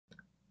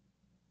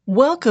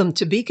Welcome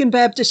to Beacon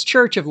Baptist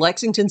Church of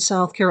Lexington,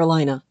 South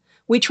Carolina.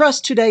 We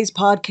trust today's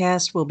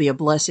podcast will be a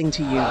blessing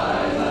to you.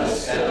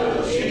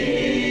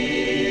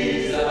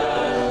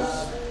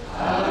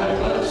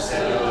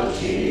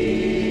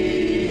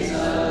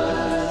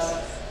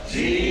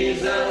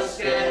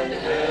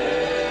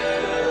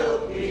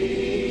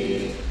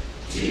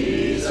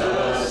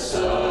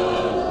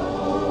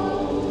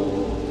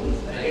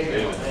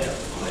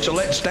 So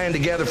let's stand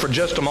together for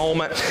just a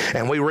moment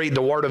and we read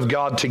the Word of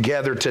God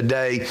together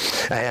today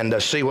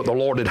and see what the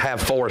Lord would have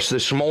for us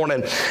this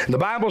morning. The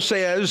Bible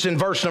says in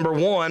verse number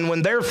 1,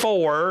 when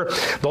therefore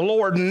the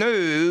Lord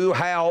knew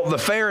how the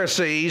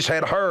Pharisees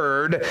had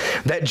heard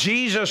that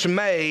Jesus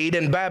made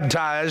and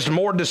baptized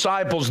more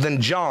disciples than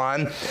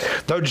John,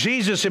 though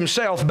Jesus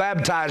himself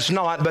baptized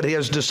not, but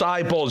his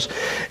disciples,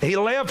 he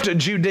left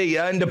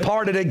Judea and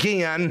departed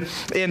again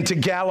into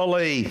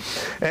Galilee.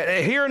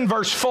 Here in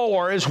verse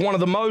 4 is one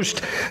of the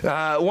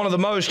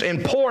most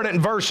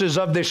important verses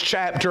of this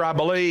chapter, I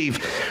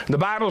believe. The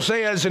Bible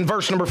says in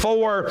verse number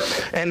 4,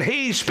 and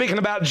he, speaking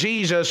about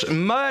Jesus,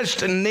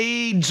 must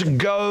needs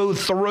go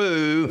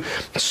through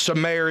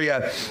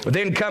Samaria.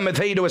 Then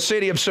cometh he to a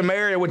city of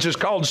Samaria, which is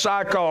called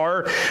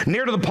Sychar,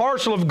 near to the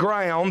parcel of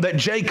ground that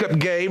Jacob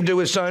gave to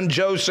his son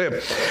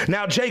Joseph.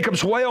 Now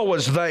Jacob's well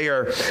was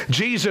there.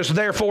 Jesus,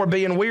 therefore,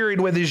 being wearied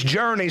with his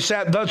journey,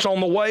 sat thus on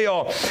the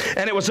well,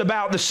 and it was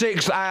about the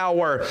 6th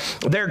hour.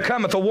 There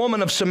cometh a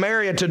woman of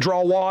Samaria to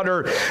draw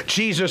water.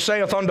 Jesus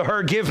saith unto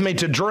her, give me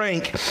to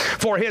drink.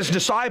 For his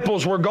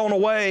disciples were gone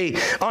away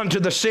unto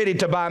the city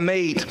to buy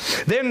meat.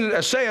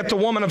 Then saith the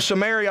woman of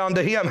Samaria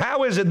unto him,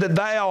 how is it that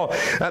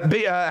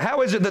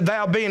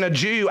thou being a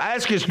Jew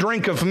askest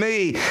drink of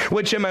me,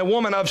 which am a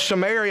woman of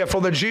Samaria?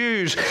 For the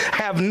Jews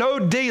have no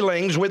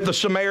dealings with the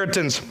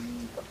Samaritans.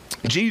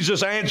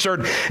 Jesus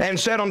answered and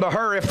said unto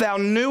her, if thou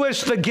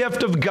knewest the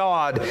gift of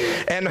God,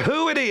 and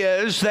who it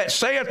is that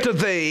saith to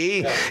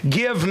thee,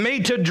 give me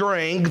to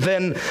drink,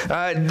 then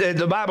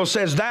the Bible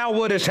says, thou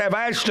wouldest have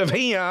asked of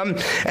him,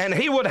 and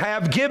he would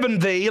have given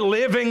thee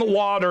living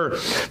water.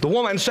 The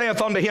woman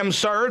saith unto him,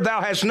 sir,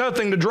 thou hast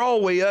nothing to draw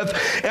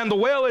with, and the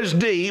well is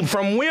deep.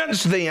 From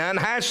whence then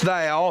hast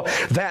thou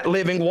that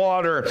living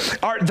water?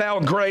 Art thou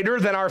greater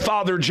than our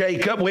father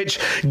Jacob, which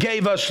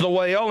gave us the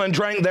well, and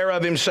drank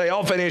thereof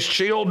himself, and his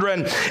children,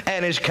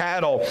 and his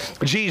cattle?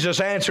 Jesus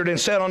answered and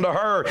said unto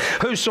her,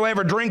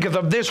 whosoever drinketh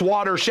of this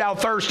water shall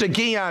thirst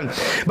again,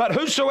 but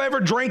whosoever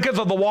drinketh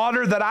of the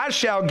water that I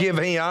shall give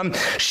him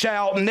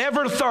shall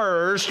never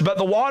thirst, but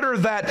the water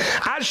that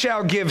I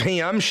shall give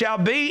him shall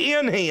be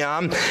in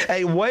him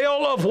a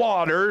well of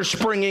water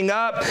springing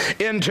up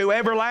into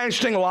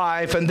everlasting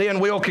life. And then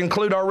we'll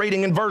conclude our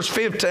reading in verse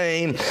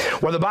 15,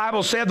 where the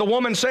Bible said, the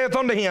woman saith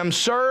unto him,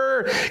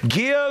 sir,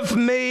 give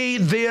me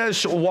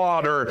this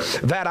water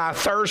that I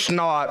thirst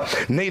not,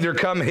 neither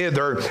come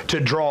hither to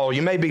draw.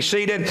 You may be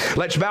seated.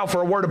 Let's bow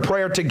for a word of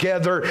prayer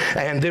together,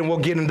 and then we'll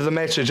get into the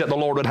message that the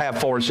Lord would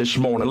have for us this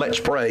morning. Let's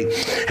pray.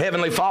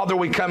 Heavenly Father,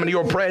 we come into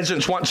your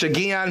presence once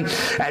again,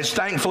 as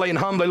thankfully and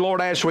humbly,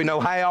 Lord, as we know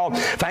how.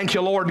 Thank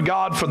you, Lord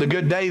God, for the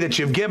good day that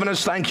you've given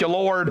us. Thank you,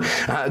 Lord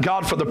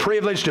God, for the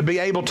privilege to be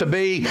able to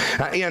be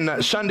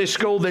in Sunday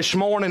school this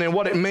morning, and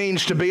what it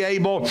means to be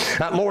able,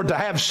 Lord, to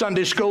have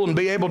Sunday school and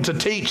be able to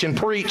teach and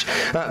preach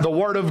the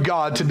Word of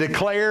God, to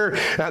declare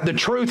the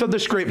truth of the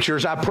Scriptures.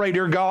 I pray,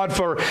 dear God,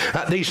 for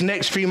these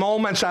next few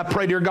moments. I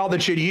pray, dear God,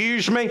 that you'd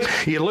use me.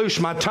 You loose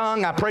my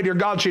tongue. I pray, dear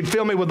God, you'd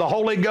fill me with the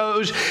Holy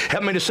Ghost.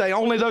 Help me to say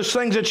only those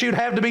things that you'd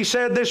have to be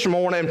said this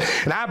morning.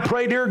 And I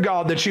pray, dear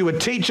God, that you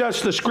would teach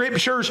us the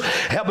Scriptures.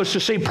 Help us to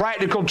see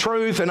practical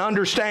truth and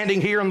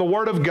understanding here in the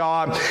Word of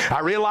God. I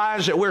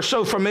realize that we're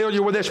so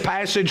familiar with this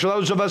passage,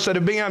 those of us that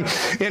have been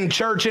in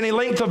church any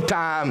length of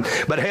time.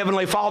 But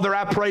Heavenly Father,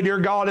 I pray, dear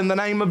God, in the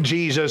name of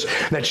Jesus,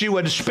 that you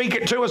would speak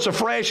it to us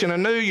afresh and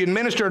anew. You'd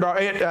minister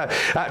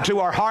to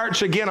our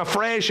hearts again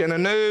afresh and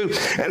anew.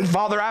 And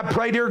Father, I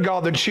pray, dear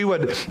God, that you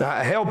would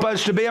help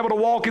us to be able to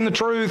walk in the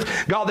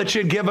truth, God, that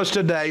you'd give us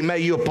today. May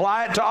you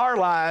apply it to our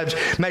lives.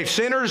 May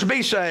sinners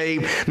be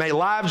saved. May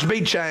lives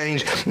be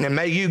changed. And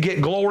may you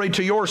get glory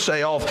to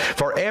yourself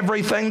for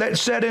everything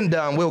that's said and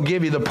done. We'll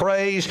give you the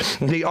praise,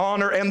 the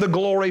honor, and the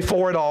glory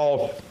for it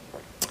all.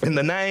 In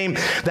the name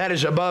that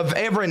is above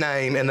every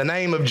name, in the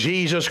name of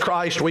Jesus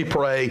Christ we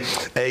pray.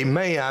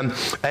 Amen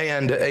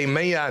and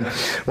amen.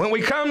 When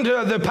we come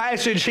to the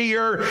passage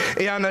here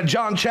in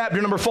John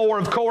chapter number 4,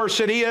 of course,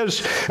 it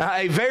is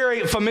a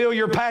very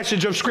familiar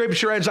passage of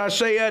Scripture, as I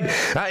said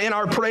in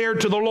our prayer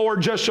to the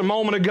Lord just a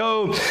moment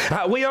ago.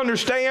 We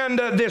understand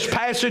this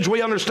passage.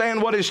 We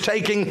understand what is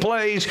taking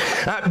place.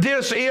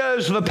 This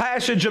is the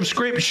passage of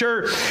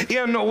Scripture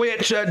in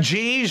which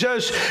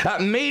Jesus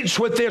meets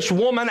with this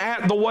woman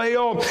at the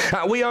well.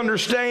 We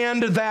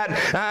understand that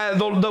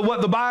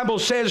what the Bible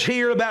says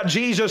here about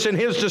Jesus and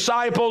his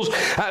disciples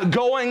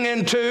going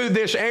into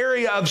this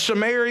area of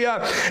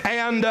Samaria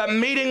and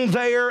meeting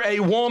there a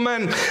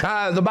woman.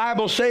 The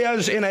Bible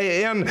says in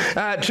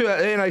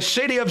a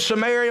city of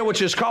Samaria,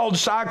 which is called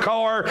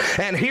Sychar,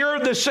 and here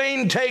the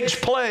scene takes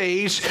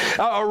place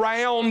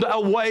around a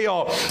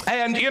well.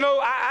 And you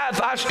know,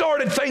 I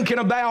started thinking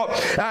about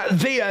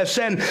this,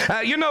 and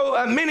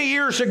many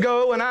years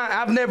ago, and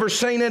I've never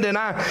seen it, and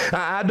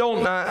I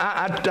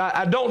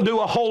don't do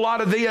a whole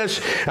lot of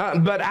this,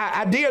 but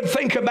I did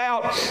think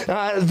about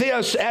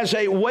this as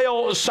a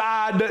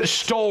well-side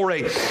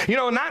story. In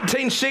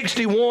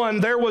 1961,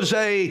 there was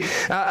a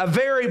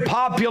very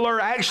popular,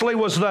 actually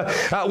was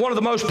one of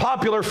the most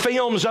popular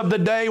films of the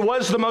day,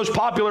 was the most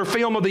popular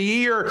film of the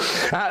year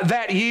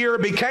that year,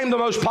 became the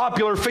most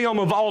popular film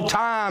of all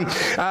time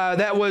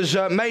that was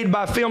made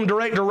by film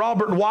director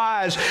Robert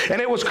Wise,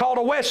 and it was called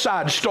A West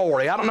Side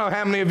Story. I don't know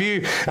how many of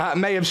you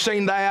may have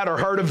seen that or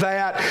heard of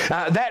that.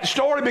 That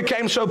story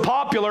became so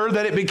popular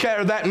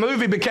that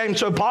movie became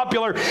so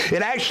popular,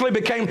 it actually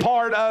became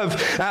part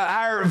of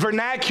our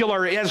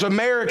vernacular as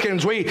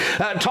Americans. We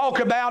talk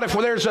about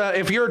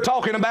if you're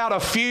talking about a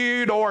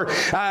feud, or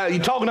you're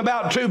talking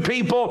about two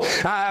people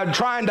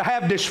trying to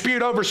have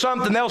dispute over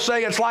something, they'll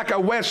say it's like a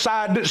West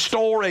Side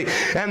Story.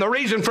 And the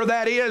reason for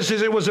that is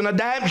it was an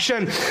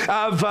adaptation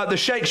of the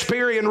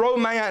Shakespearean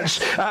romance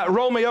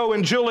Romeo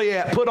and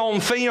Juliet put on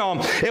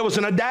film. It was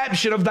an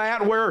adaptation of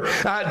that where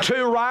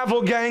two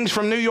rival gangs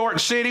from New York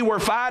City were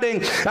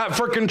fighting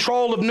for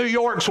control of New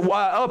York's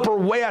Upper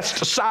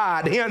West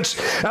Side, hence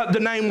the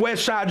name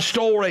West Side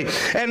Story.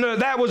 And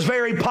that was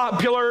very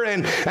popular,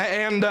 and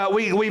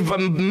we've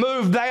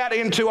moved that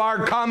into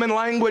our common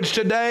language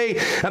today.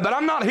 But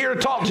I'm not here to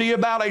talk to you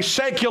about a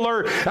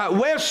secular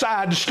West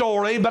Side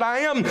Story, but I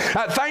am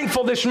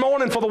thankful this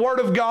morning for the Word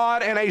of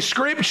God and a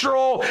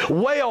scriptural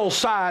well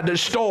side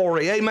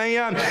story.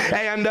 Amen.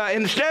 And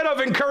instead of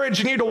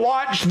encouraging you to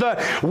watch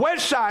the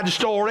West Side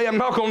Story, I'm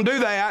not going to do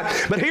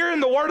that, but here in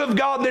the Word of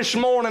God this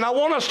morning, I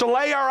want us to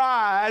lay our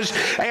eyes,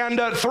 and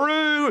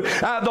through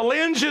the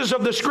lenses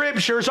of the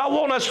Scriptures, I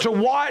want us to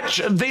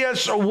watch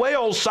this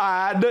well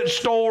side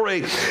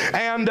story.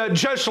 And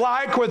just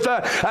like with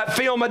a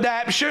film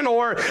adaptation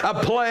or a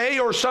play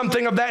or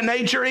something of that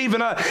nature,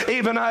 even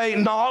a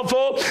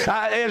novel,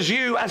 as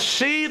you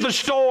see the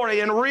story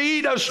and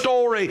read a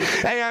story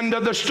and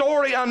the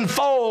story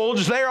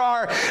unfolds, there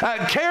are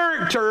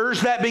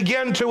characters that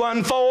begin to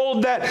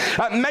unfold that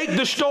make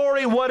the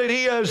story what it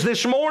is.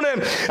 This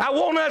morning, I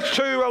want us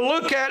to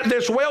look at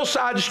this well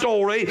side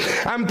story.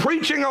 I'm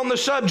preaching on the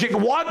subject,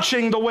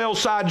 watching the well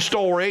side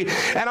story,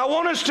 and I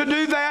want us to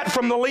do that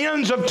from the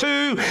lens of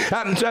two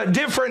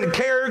different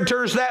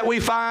characters that we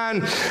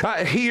find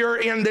here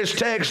in this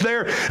text.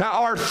 There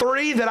are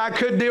three that I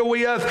could deal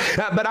with,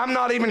 but I'm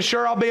not even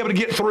sure I'll be able to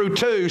get through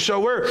two. So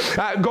we're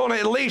going to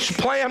at least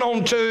plan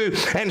on two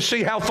and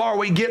see how far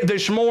we get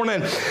this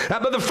morning.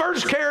 But the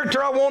first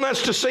character I want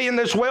us to see in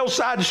this well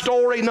side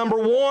story, number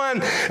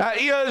one,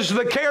 is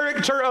the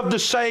character of the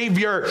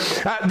Savior.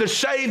 The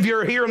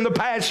Savior here in the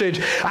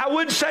passage. I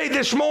would say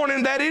this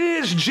morning that it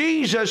is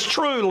Jesus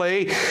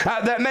truly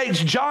that makes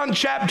John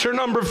chapter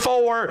number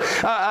 4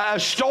 a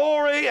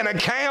story, an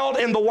account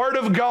in the Word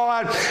of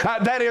God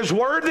that is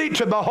worthy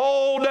to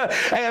behold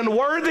and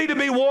worthy to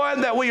be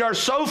one that we are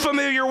so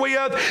familiar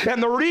with.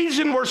 And the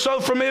reason we're so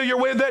familiar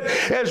with it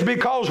is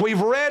because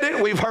we've read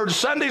it, we've heard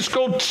Sunday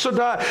school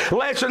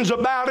lessons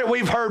about it,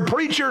 we've heard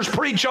preachers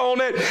preach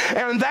on it,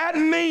 and that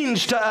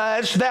means to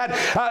us that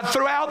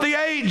throughout the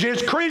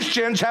ages,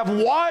 Christians have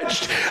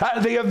watched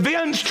the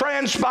events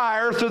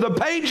transpire through the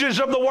pages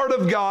of the Word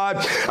of God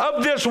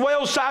of this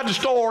well side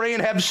story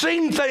and have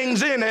seen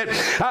things in it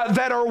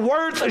that are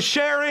worth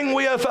sharing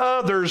with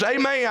others.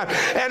 Amen.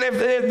 And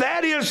if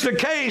that is the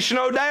case,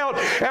 no doubt,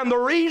 and the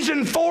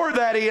reason for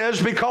that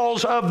is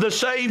because of the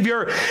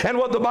Savior and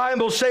what the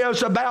Bible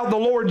says about the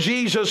Lord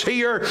Jesus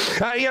here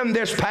in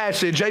this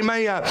passage.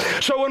 Amen.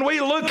 So when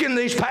we look in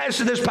this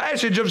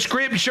passage of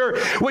Scripture,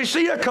 we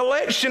see a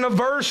collection of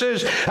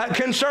verses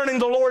concerning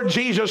the Lord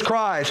Jesus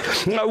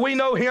Christ. We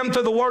know Him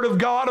through the Word of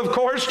God, of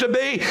course, to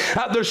be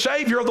the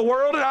Savior of the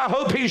world, and I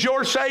hope He's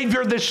your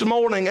Savior this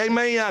morning.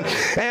 Amen.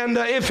 And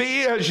if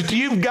He is,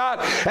 you've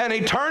got an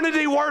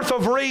eternity worth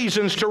of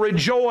reasons to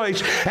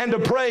rejoice and to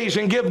praise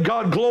and give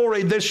God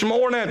glory this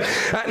morning.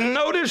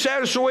 Notice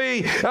as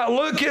we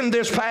look in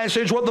this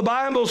passage what the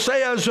Bible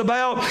says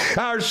about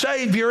our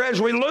Savior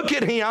as we look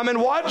at Him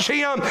and watch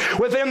Him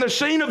within the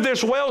scene of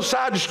this well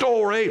side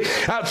story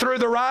through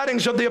the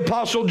writings of the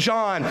Apostle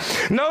John.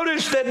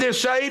 Notice that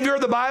this Savior,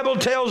 the Bible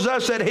tells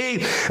us that He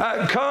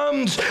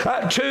comes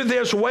to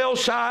this well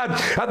side.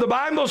 The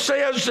Bible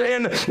says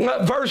in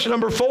verse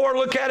number 4,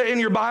 look at it in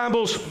your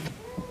Bibles.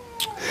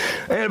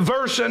 And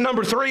verse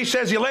number 3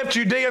 says He left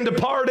Judea and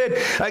departed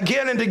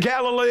again into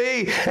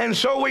Galilee. And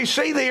so we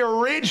see the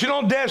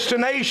original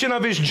destination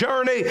of His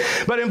journey.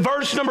 But in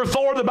verse number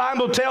 4, the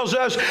Bible tells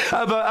us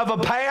of a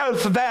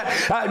path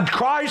that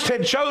Christ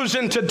had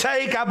chosen to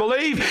take. I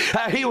believe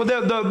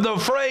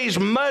the phrase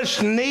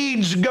must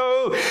needs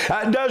go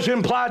does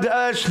imply to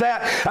us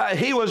that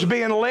He was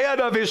being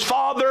led of His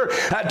Father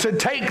to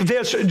take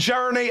this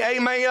journey.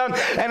 Amen.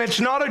 And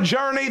it's not a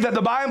journey that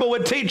the Bible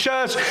would teach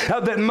us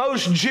that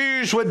most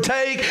Jews would take.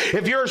 sake,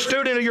 if you're a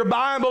student of your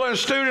Bible and a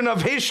student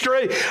of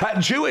history,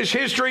 Jewish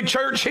history,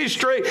 church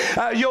history,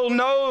 you'll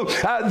know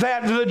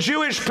that the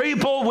Jewish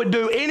people would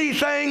do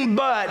anything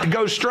but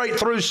go straight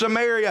through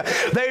Samaria.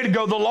 They'd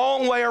go the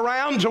long way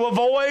around to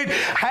avoid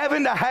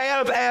having to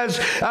have, as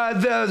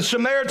the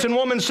Samaritan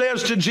woman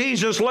says to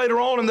Jesus later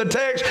on in the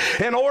text,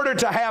 in order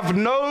to have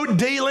no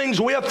dealings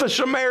with the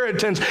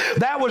Samaritans.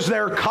 That was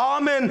their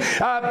common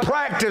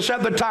practice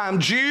at the time.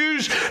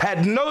 Jews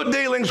had no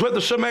dealings with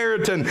the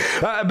Samaritan.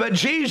 But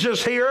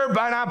Jesus here,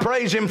 and I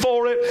praise him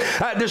for it,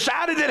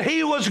 decided that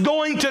he was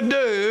going to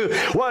do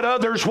what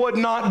others would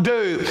not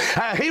do.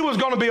 He was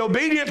going to be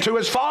obedient to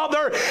his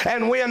Father,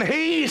 and when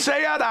he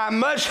said, I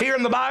must, here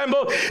in the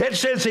Bible, it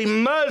says he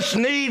must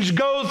needs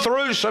go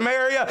through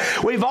Samaria.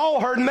 We've all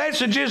heard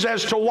messages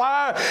as to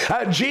why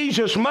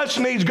Jesus must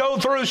needs go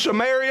through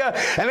Samaria,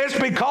 and it's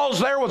because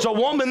there was a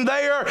woman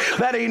there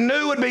that he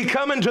knew would be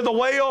coming to the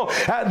well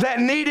that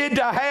needed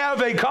to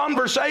have a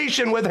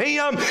conversation with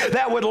him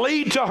that would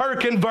lead to her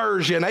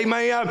conversion.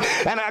 Amen.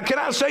 And can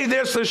I say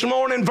this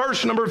morning,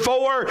 verse number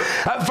 4?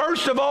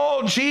 First of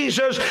all,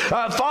 Jesus,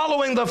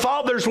 following the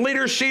Father's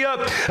leadership,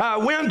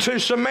 went to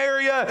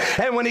Samaria,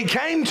 and when he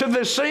came to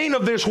the scene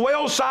of this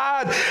well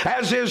side,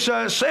 as is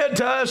said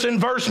to us in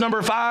verse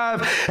number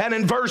 5 and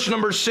in verse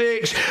number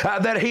 6,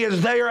 that he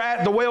is there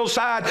at the well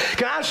side.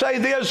 Can I say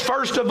this?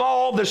 First of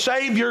all, the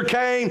Savior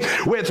came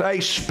with a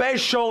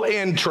special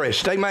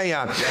interest.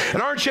 Amen.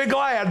 And aren't you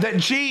glad that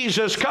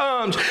Jesus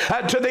comes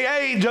to the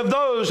aid of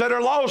those that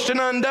are lost and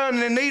undone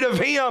and in need of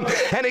him,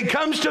 and he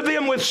comes to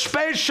them with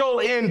special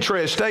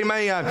interest.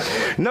 Amen.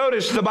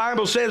 Notice the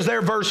Bible says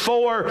there, verse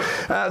 4,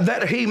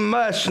 that he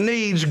must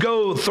needs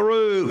go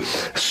through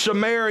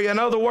Samaria. In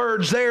other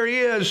words, there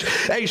is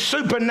a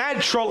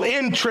supernatural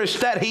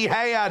interest that he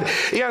had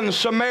in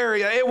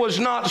Samaria. It was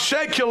not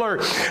secular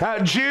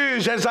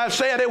Jews, as I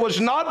said. It was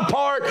not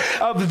part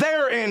of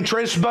their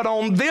interest, but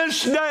on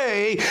this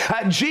day,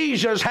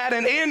 Jesus had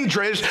an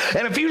interest.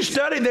 And if you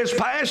study this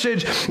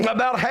passage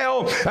about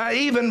how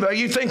even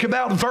you think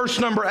about verse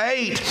number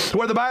 8,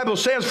 where the Bible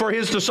says, for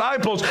his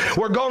disciples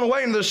were gone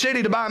away into the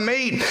city to buy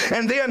meat,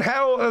 and then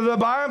how the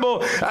Bible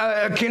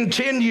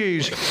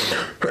continues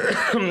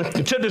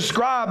to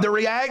describe the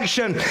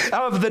reaction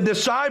of the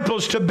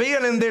disciples to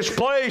being in this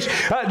place.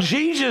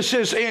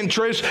 Jesus'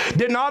 interest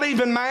did not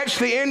even match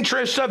the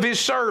interests of his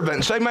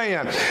servants.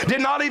 Amen.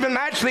 Did not even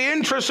match the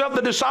interests of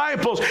the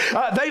disciples.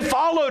 They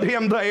followed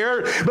him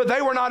there, but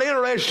they were not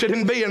interested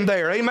in being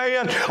there.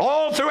 Amen.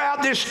 All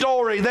throughout this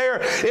story,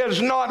 there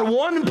is not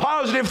one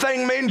positive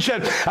thing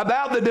mentioned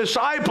about the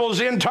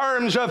disciples in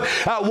terms of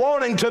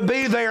wanting to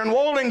be there and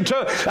wanting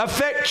to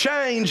affect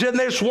change in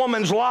this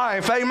woman's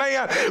life.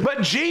 Amen.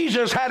 But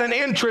Jesus had an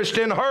interest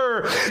in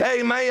her.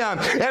 Amen.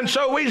 And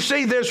so we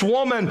see this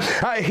woman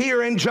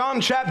here in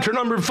John chapter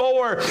number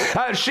 4.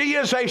 She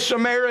is a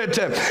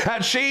Samaritan.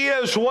 She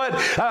is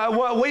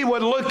what we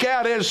would look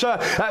at as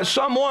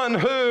someone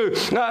who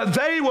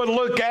they would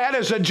look at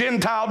as a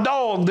Gentile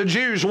dog, the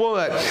Jews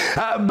would.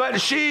 But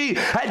she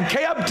had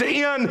kept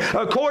in,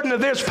 according to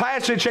this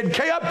passage, had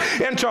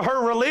kept into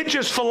her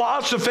religious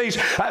philosophies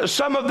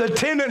some of the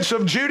tenets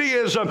of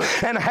Judaism,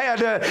 and had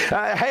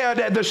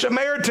the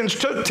Samaritans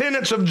took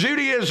tenets of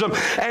Judaism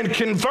and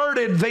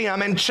converted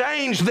them and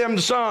changed them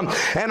some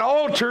and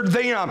altered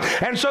them.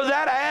 And so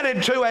that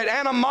added to an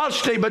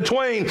animosity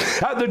between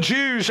the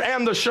Jews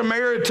and the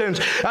Samaritans.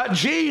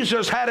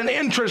 Jesus had an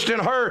interest in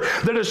her.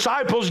 The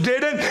disciples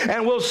didn't,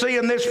 and we'll see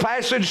in this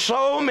passage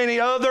so many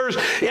others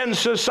in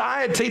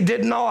society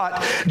did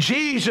not.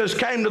 Jesus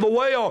came to the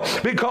well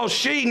because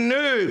she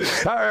knew,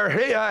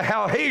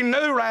 how he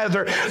knew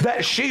rather,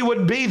 that she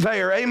would be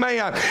there.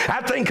 Amen.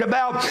 I think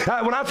about,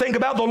 when I think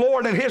about the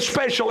Lord and his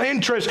special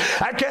interest,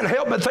 I can't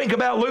help but think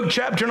about Luke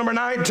chapter number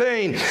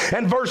 19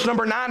 and verse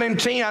number 9 and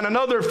 10,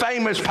 another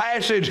famous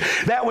passage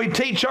that we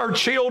teach our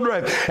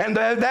children, and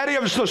that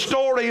is the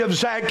story of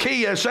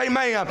Zacchaeus.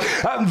 Amen.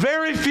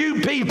 Very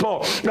few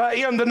people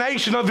in the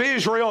nation of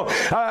Israel,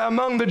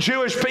 among the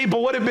Jewish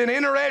people, would have been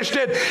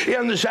interested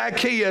in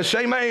Zacchaeus.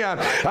 Amen.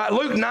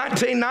 Luke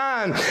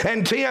 19:9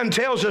 and 10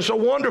 tells us a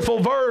wonderful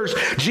verse.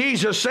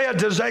 Jesus said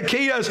to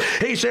Zacchaeus,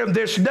 he said,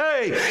 this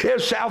day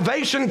is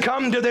salvation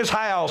come to this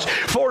house,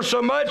 for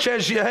so much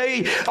as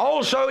he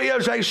also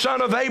is a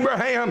son of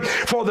Abraham,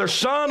 for the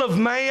Son of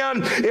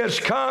Man is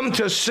come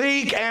to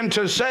seek and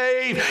to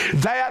save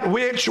that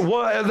which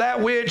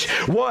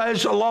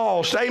was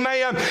lost.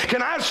 Amen.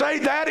 Can I say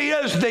that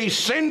is the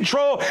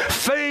central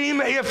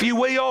theme, if you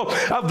will,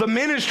 of the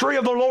ministry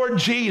of the Lord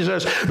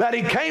Jesus, that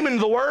he came into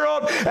the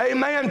world,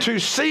 amen, to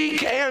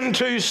seek and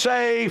to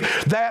save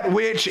that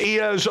which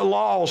is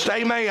lost.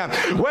 Amen.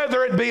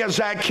 Whether it be a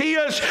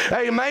Zacchaeus,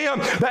 amen,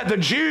 that the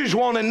Jews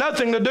wanted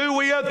nothing to do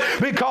with,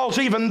 because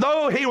even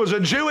though he was a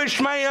Jewish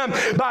man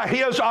by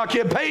his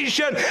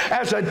occupation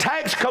as a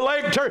tax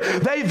collector,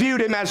 they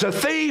viewed him as a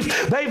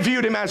thief, they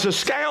viewed him as a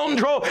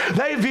scoundrel,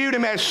 they viewed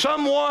him as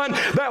someone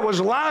that was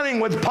lining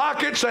with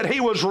pockets, that he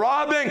was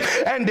robbing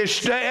and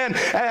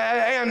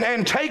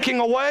taking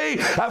away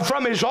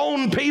from his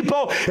own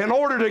people in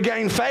order to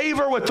gain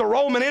favor with the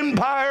Roman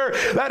Empire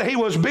that he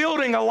was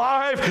building a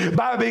life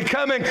by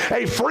becoming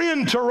a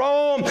friend to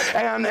Rome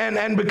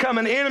and become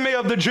an enemy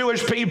of the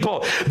Jewish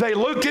people. They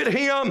looked at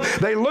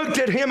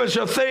him as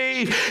a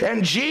thief,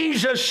 and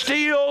Jesus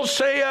still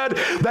said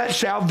that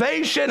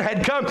salvation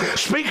had come.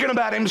 Speaking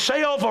about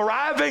himself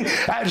arriving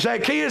at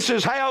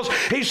Zacchaeus' house,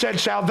 he said,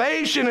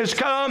 salvation has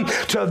come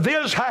to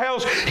this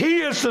house.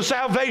 He is the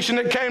salvation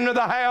that came to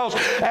the house,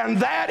 and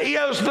that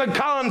is the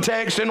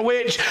context in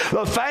which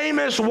the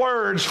famous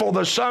words for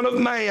the Son of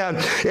Man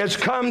is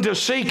come to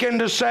seek and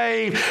to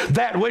save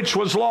that which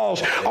was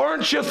lost.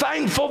 Aren't you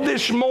thankful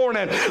this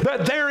morning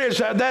that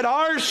that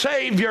our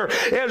Savior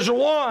is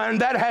one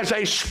that has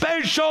a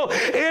special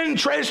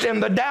interest in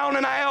the down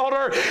and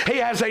outer? He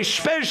has a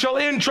special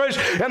interest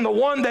in the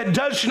one that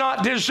does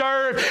not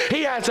deserve.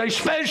 He has a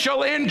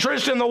special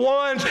interest in the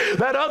ones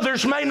that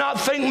others may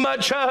not think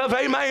much of.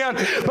 Amen.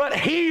 But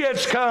he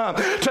has come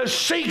to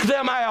seek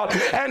them out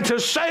and to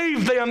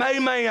save them.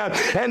 Amen.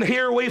 And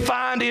here we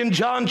find in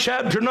John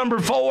chapter number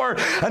 4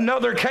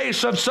 another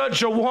case of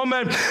such a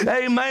woman.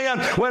 Amen.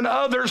 When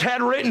others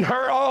had written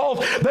her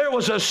off, there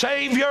was a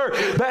Savior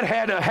that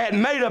had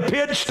made a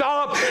pit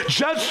stop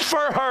just for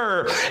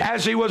her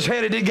as he was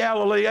headed to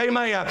Galilee.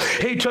 Amen.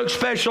 He took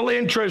special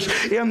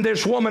interest in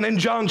this woman in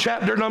John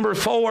chapter number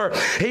 4.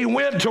 He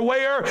went to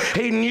where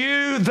he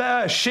knew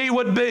that she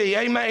would be.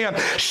 Amen.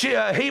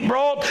 He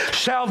brought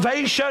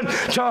salvation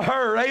to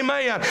her.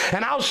 Amen.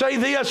 And I'll say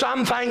this,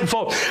 I'm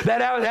thankful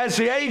that at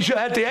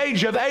the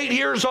age of 8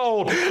 years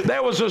old,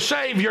 there was a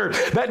Savior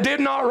that did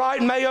not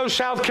write Mayo,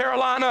 South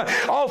Carolina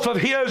off of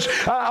his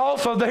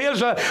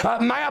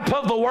map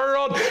of the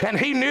world, and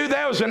he knew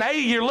there was an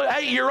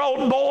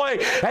 8-year-old boy,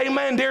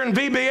 amen, during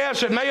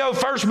VBS at Mayo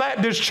First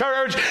Baptist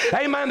Church,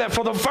 amen, that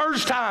for the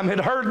first time had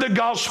heard the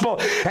gospel,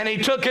 and he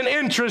took an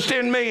interest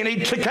in me, and he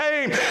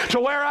came to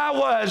where I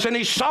was, and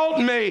he sought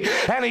me,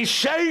 and he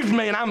saved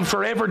me, and I'm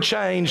forever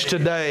changed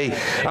today.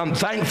 I'm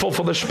thankful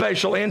for the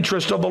special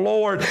interest of the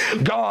Lord.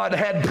 God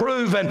has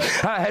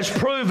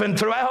proven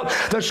throughout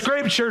the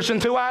Scriptures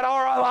and throughout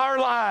our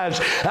lives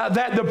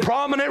that the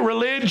prominent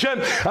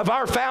religion of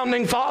our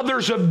founding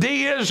fathers of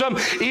deism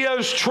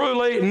is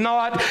truly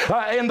not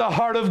in the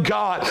heart of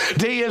God.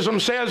 Deism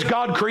says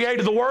God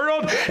created the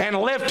world and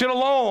left it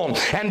alone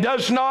and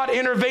does not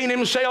intervene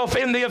himself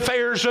in the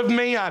affairs of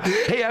men.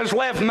 He has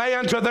left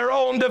man to their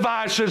own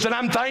devices, and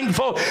I'm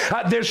thankful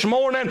this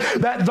morning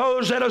that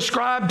those that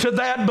ascribe to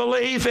that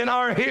belief in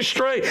our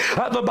history,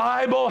 the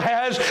Bible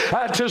has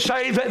to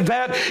say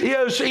that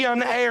is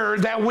in error,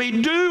 that we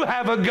do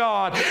have a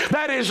God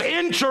that is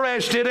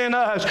interested in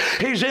us.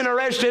 He's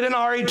interested in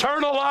our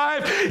eternal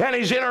life, and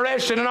he's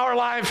interested in our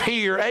life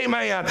here.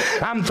 Amen.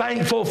 I'm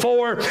thankful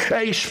for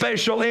a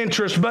special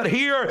interest. But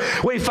here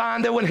we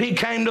find that when he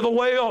came to the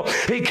well,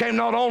 he came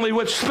not only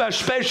with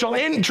special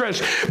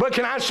interest, but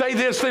can I say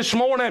this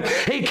morning,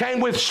 he came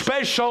with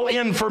special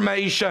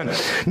information.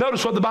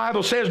 Notice what the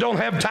Bible says. Don't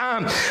have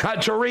time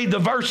to read the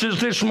verses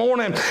this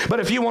morning, but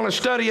if you want to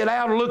study it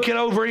out or look it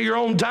over at your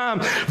own time,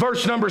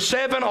 verse number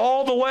 7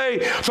 all the way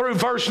through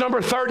verse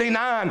number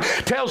 39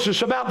 tells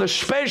us about the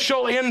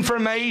special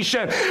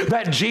information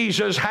that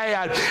Jesus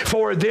had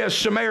for this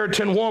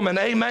Samaritan woman.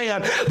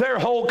 Amen. Their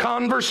whole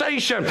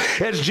conversation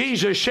is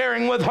Jesus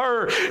sharing with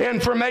her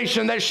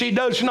information that she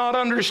does not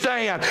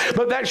understand,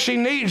 but that she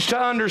needs to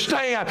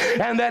understand,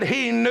 and that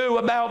he knew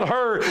about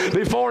her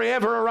before he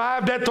ever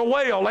arrived at the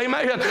well.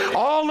 Amen.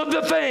 All of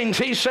the things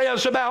he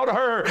says about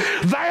her,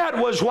 that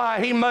was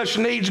why he must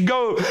needs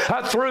go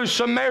through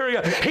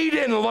Samaria. He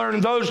didn't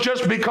learn those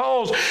just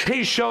because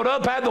he showed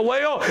up at the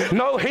well.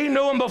 No, he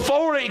knew them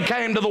before he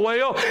came to the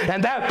well,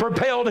 and that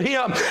propelled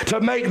him to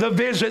make the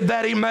visit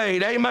that he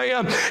made.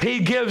 Amen. He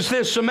gives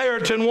this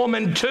Samaritan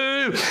woman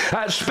two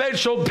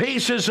special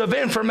pieces of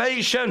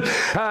information,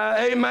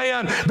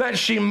 amen, that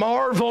she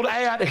marveled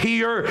at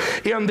here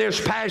in this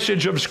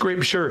passage of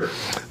Scripture.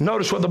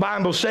 Notice what the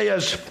Bible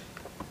says.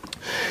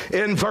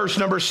 In verse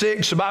number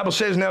 6, the Bible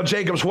says, now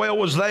Jacob's well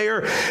was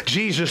there.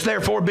 Jesus,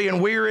 therefore, being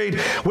wearied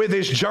with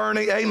his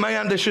journey.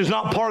 Amen. This is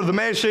not part of the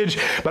message,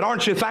 but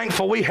aren't you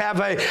thankful we had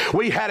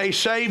a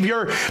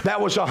Savior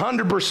that was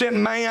 100%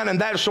 man,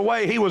 and that's the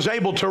way he was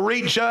able to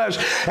reach us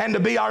and to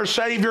be our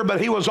Savior, but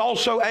he was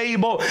also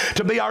able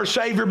to be our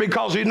Savior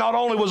because he not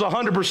only was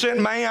 100%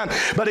 man,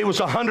 but he was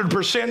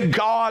 100%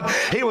 God.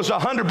 He was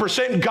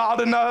 100% God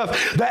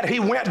enough that he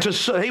went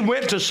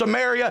to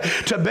Samaria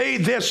to be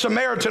this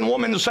Samaritan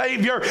woman's Savior.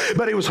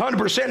 But he was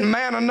 100%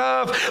 man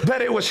enough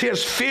that it was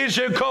his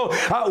physical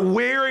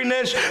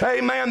weariness,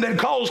 amen, that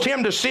caused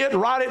him to sit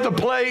right at the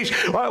place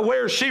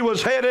where she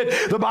was headed.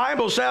 The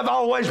Bible says,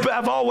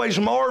 I've always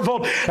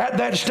marveled at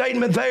that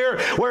statement there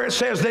where it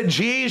says that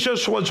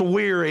Jesus was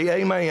weary.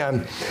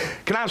 Amen.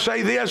 Can I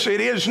say this? It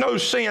is no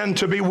sin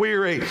to be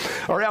weary,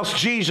 or else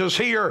Jesus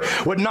here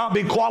would not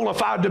be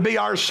qualified to be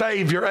our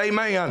Savior.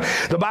 Amen.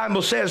 The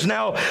Bible said,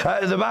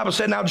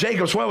 now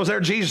Jacob's well was there.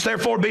 Jesus,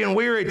 therefore, being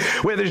wearied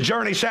with his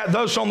journey, sat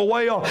thus on the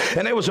well,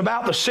 and it was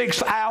about the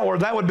 6th hour.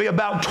 That would be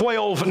about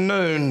 12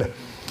 noon.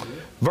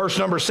 Verse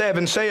number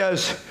 7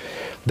 says,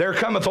 there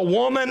cometh a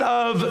woman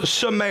of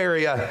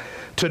Samaria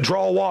to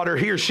draw water.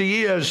 Here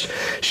she is.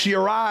 She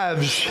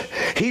arrives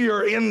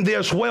here in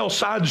this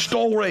well-side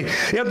story,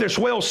 in this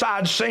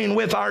well-side scene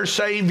with our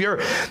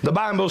Savior. The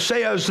Bible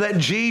says that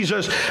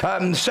Jesus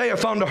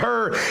saith unto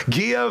her,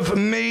 give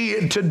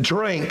me to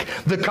drink.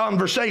 The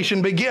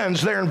conversation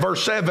begins there in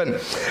verse 7.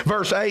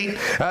 Verse 8,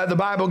 the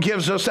Bible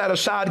gives us that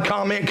aside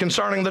comment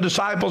concerning the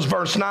disciples.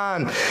 Verse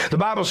 9, the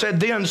Bible said,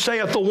 then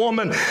saith the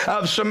woman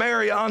of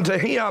Samaria unto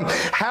him,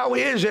 how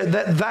is it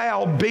that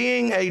thou,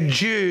 being a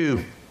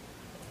Jew,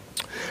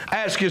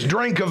 askest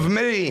drink of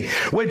me,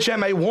 which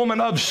am a woman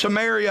of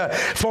Samaria?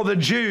 For the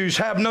Jews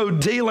have no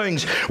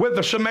dealings with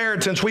the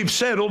Samaritans. We've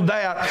settled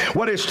that,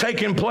 what is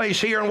taking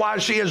place here, and why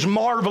she is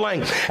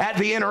marveling at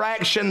the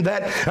interaction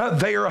that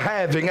they are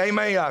having.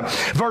 Amen.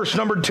 Verse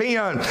number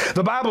 10,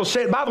 the Bible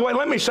said, by the way,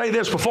 let me say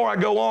this before I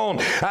go on.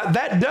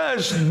 That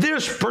does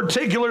this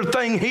particular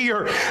thing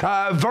here,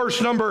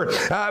 verse number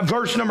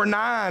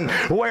 9,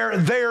 where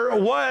there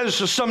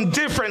was some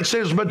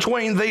differences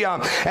between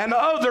them, and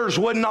others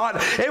would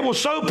not. It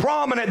was so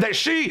prominent that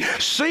she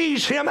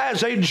sees him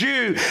as a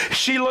Jew.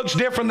 She looks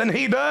different than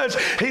he does.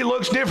 He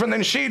looks different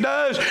than she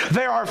does.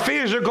 There are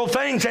physical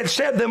things that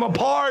set them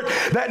apart,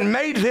 that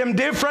made them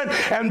different,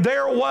 and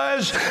there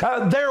was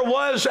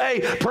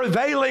a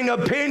prevailing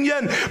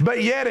opinion,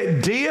 but yet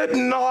it did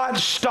not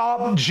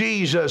stop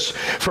Jesus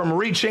from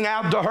reaching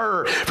out to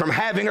her, from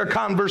having a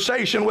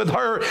conversation with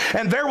her.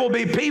 And there will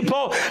be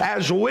people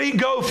as we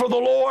go for the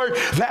Lord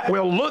that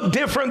will look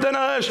different than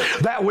us,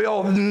 that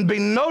will be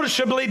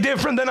noticeably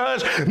different than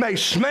us, may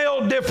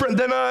smell different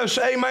than us.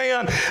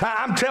 Amen.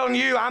 I'm telling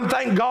you, I'm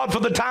thank God for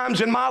the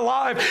times in my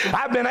life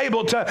I've been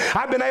able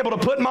to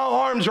put my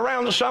arms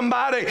around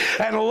somebody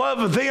and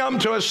love them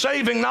to a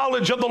saving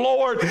knowledge of the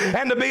Lord.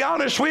 And to be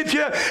honest with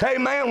you,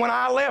 amen, when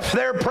I left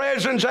their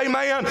presence,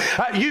 amen,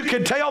 you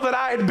could tell that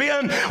I had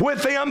been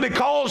with them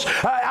because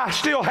I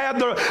still had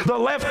the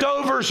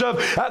leftovers of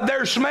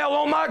their smell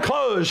on my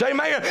clothes.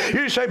 Amen.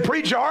 You say,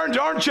 preacher, aren't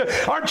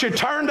you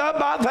turned up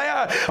by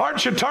that?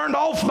 Aren't you turned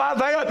off by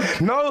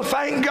that? No,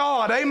 thank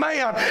God.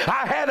 Amen.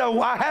 I had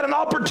an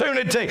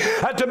opportunity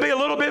to be a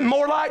little bit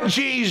more like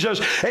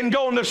Jesus and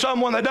going to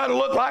someone that doesn't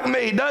look like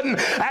me, doesn't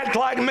act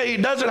like me,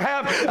 didn't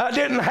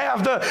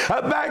have the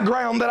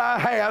background that I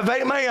have.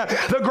 Amen.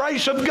 The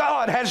grace of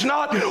God has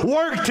not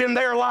worked in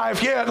their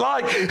life yet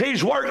like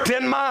He's worked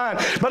in mine,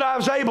 but I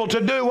was able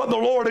to do what the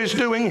Lord is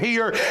doing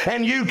here,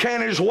 and you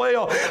can as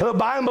well. The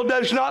Bible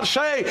does not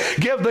say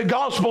give the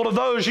gospel to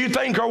those you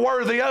think are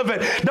worthy of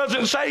it. It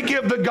doesn't say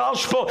give the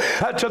gospel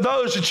to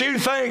those that you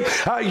think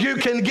you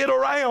can get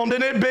around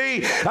and it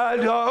be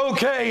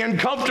okay and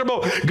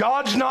comfortable.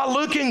 God's not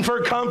looking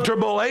for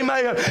comfortable.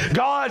 Amen.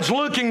 God's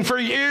looking for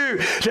you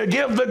to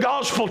give the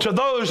gospel to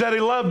those that He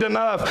loved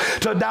enough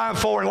to die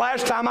for. And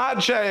last time I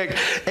checked,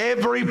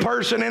 every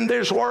person in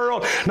this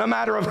world, no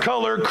matter of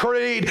color,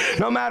 creed,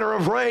 no matter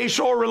of race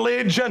or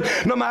religion,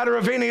 no matter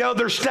of any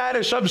other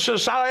status of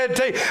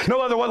society,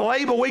 no other what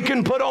label we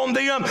can put on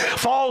them,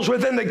 falls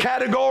within the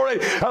category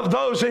of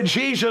those that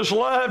Jesus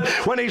loved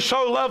when He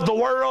so loved the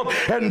world,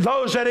 and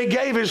those that He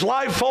gave His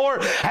life for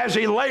as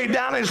He laid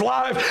down His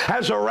life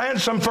as a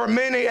ransom for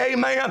many.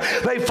 Amen.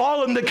 They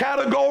fall in the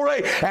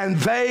category and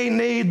they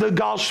need the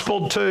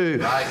gospel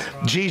too.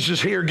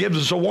 Jesus here gives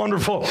us a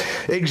wonderful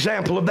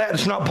example of that.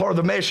 It's not part of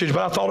the message,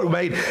 but I thought it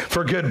made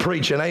for good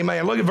preaching.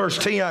 Amen. Look at verse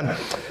 10.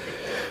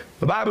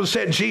 The Bible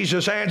said,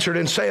 Jesus answered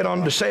and said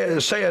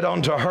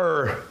unto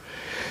her,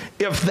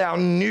 if thou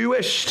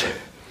knewest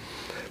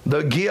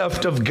the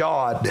gift of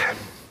God.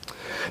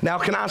 Now,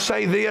 can I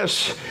say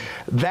this?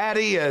 That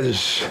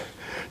is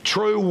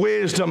true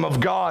wisdom of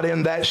God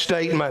in that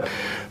statement,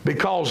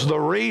 because the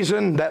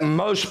reason that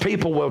most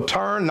people will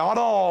turn, not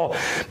all,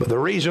 but the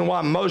reason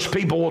why most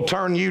people will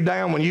turn you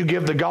down when you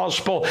give the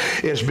gospel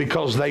is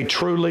because they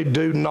truly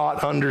do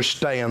not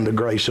understand the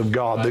grace of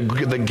God,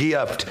 the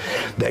gift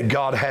that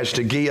God has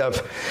to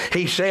give.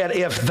 He said,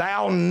 if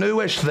thou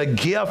knewest the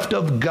gift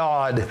of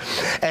God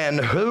and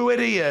who it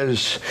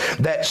is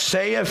that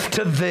saith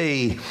to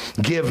thee,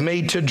 give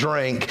me to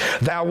drink,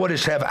 thou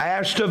wouldest have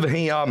asked of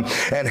Him,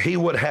 and He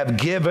would have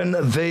given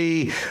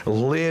thee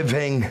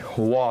living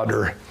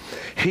water.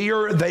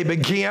 Here they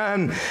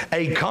begin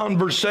a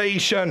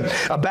conversation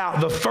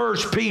about the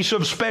first piece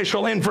of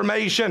special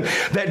information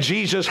that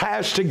Jesus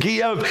has to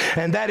give,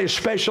 and that is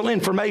special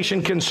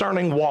information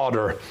concerning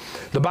water.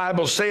 The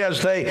Bible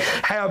says they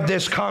have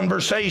this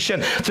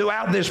conversation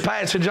throughout this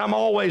passage. I'm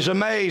always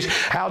amazed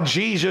how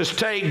Jesus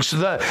takes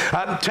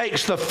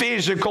the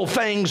physical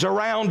things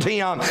around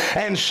Him,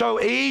 and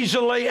so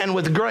easily and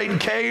with great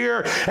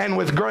care and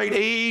with great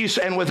ease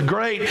and with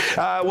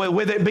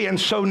it being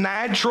so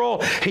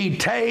natural, He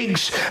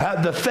takes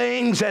the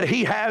things that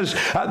he has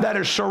that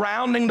are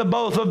surrounding the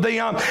both of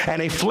them,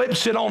 and he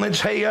flips it on its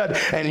head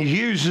and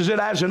uses it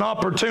as an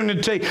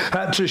opportunity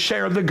to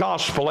share the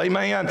gospel.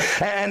 Amen.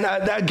 And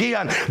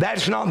again,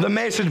 that's not the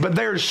message, but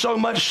there's so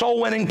much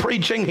soul-winning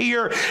preaching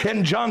here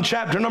in John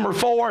chapter number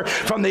 4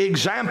 from the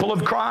example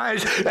of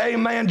Christ.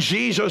 Amen.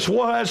 Jesus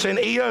was and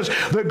is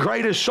the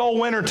greatest soul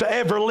winner to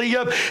ever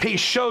live. He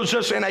shows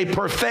us in a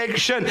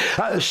perfection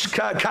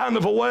kind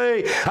of a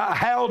way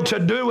how to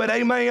do it.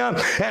 Amen.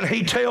 And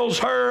he tells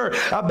her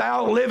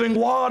about living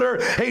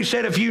water. He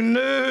said, if you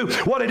knew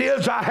what it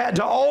is I had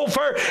to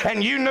offer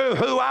and you knew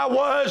who I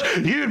was,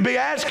 you'd be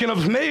asking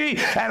of me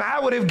and I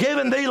would have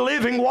given thee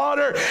living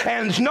water.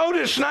 And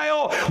notice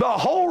now, the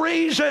whole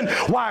reason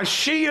why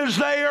she is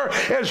there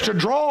is to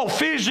draw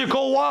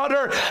physical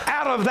water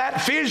out of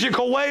that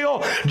physical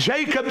well,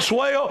 Jacob's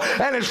well.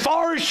 And as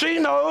far as she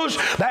knows,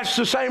 that's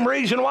the same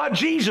reason why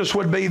Jesus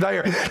would be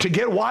there. To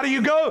get, why do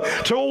you go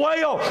to a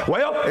well?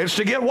 Well, it's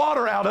to get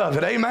water out of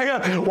it.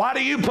 Amen. Why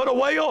do you put a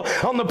well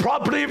on the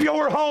property of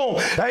your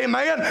home?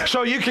 Amen.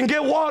 So you can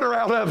get water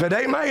out of it.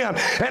 Amen.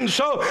 And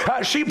so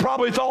she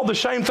probably thought the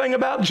same thing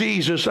about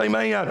Jesus.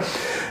 Amen.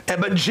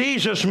 But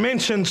Jesus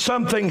mentioned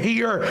something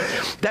here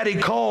that he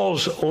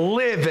calls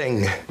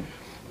living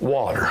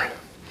water.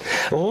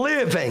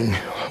 Living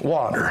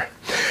water.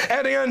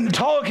 And in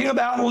talking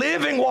about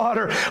living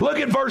water, look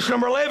at verse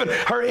number 11.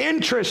 Her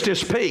interest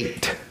is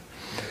piqued.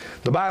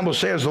 The Bible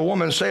says, the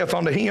woman saith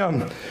unto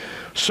him,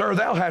 Sir,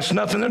 thou hast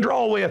nothing to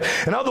draw with.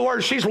 In other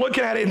words, she's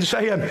looking at it and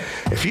saying,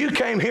 if you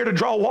came here to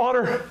draw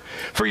water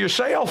for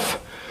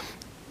yourself,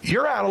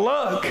 you're out of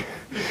luck.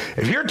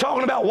 If you're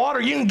talking about water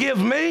you can give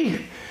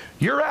me,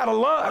 you're out of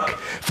luck.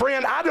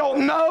 Friend, I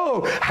don't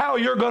know how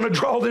you're going to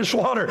draw this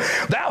water.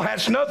 Thou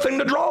hast nothing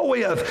to draw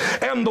with,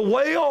 and the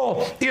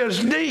well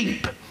is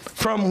deep.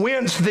 From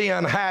whence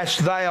then hast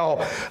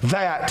thou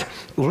that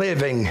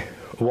living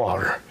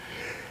water?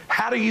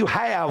 How do you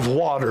have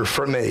water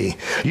for me?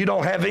 You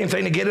don't have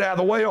anything to get it out of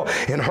the well.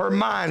 In her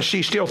mind,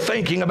 she's still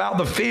thinking about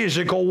the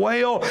physical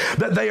well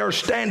that they are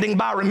standing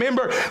by.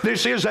 Remember,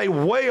 this is a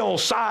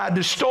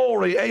well-side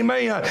story.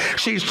 Amen.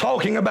 She's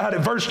talking about it.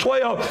 Verse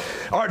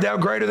 12, Art thou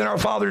greater than our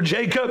father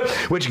Jacob,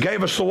 which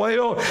gave us the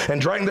well and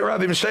drank thereof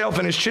himself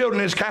and his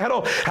children and his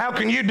cattle? How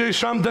can you do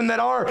something that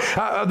our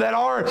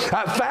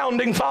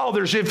founding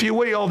fathers, if you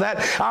will,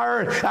 that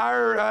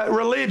our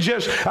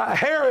religious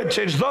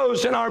heritage,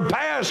 those in our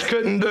past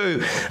couldn't do?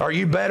 Are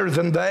you better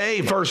than they?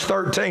 Verse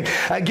 13.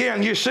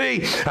 Again, you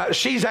see,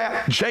 she's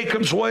at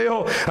Jacob's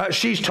well.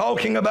 She's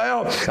talking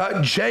about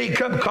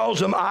Jacob,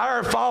 calls him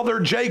our father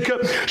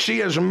Jacob.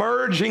 She is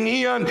merging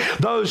in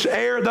those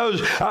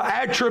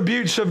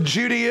attributes of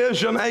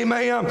Judaism.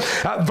 Amen.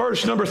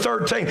 Verse number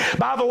 13.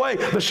 By the way,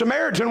 the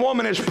Samaritan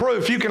woman is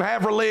proof you can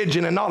have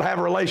religion and not have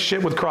a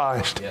relationship with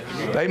Christ.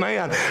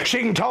 Amen. She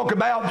can talk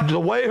about the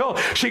well.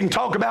 She can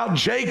talk about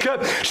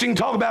Jacob. She can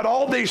talk about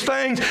all these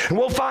things. And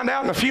we'll find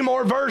out in a few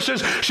more verses.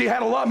 She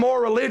had a lot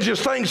more religious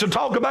things to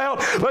talk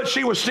about, but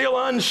she was still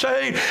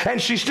unsaved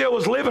and she still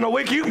was living a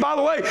wicked. By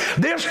the way,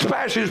 this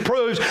passage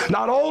proves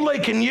not only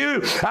can you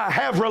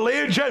have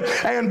religion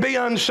and be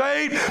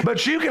unsaved,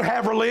 but you can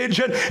have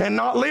religion and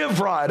not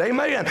live right.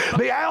 Amen.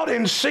 Be out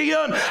in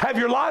sin, have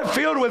your life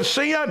filled with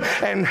sin,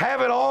 and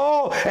have it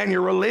all, and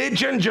your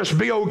religion just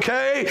be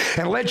okay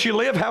and let you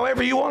live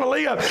however you want to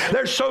live.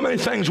 There's so many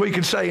things we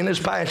could say in this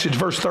passage.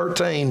 Verse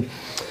 13.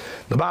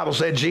 The Bible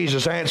said,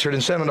 Jesus answered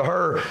and said unto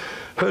her,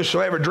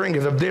 Whosoever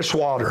drinketh of this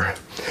water.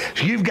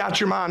 You've got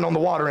your mind on the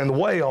water in the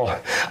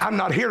well. I'm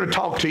not here to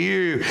talk to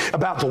you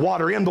about the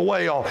water in the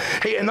well.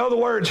 In other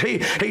words, he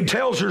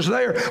tells her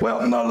there,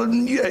 well, no,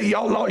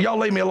 y'all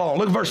leave me alone.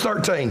 Look at verse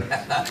 13.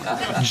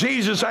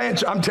 Jesus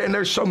answered. I'm telling you,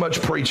 there's so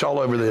much preach all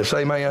over this.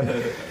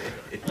 Amen.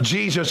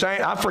 Jesus,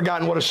 I've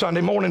forgotten what a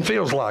Sunday morning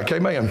feels like.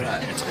 Amen.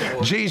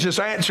 Jesus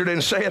answered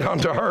and said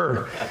unto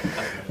her,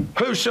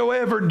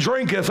 Whosoever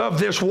drinketh of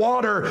this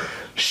water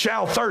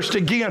shall thirst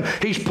again.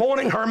 He's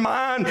pointing her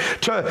mind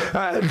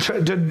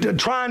to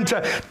trying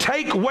to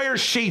take where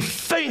she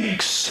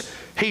thinks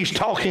he's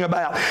talking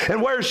about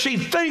and where she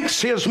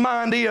thinks his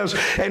mind is,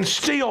 and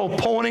still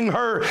pointing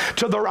her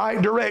to the right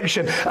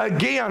direction.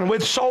 Again,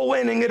 with soul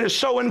winning, it is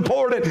so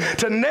important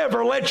to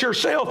never let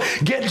yourself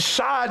get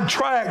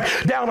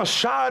sidetracked down a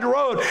side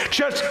road.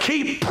 Just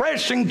keep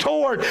pressing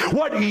toward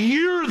what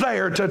you're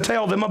there to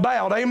tell them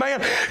about.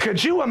 Amen.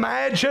 Could you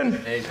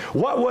imagine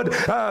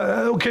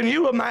can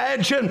you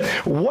imagine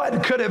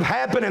what could have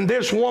happened in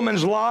this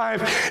woman's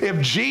life if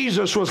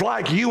Jesus was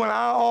like you and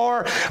I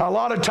are? A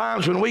lot of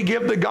times when we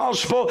give the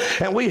gospel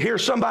and we hear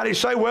somebody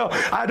say, well,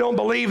 I don't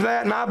believe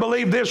that and I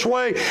believe this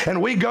way,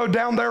 and we go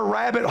down their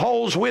rabbit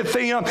holes with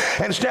them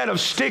instead of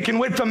sticking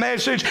with the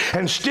message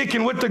and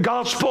sticking with the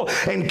gospel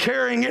and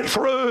carrying it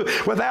through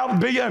without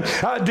being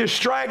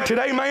distracted.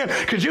 Amen.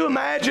 Could you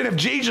imagine if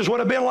Jesus would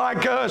have been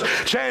like us?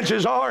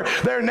 Chances are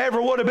there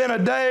never would have been a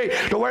day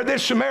to where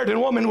this Samaritan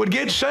woman would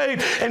get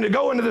saved and to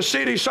go into the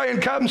city saying,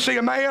 come see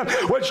a man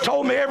which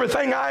told me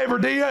everything I ever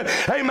did.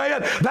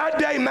 Amen. That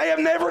day may have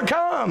never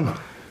come.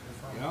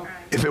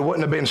 if it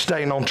wouldn't have been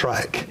staying on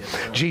track.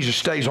 Jesus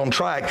stays on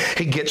track.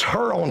 He gets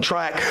her on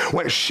track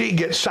when she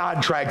gets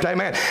sidetracked.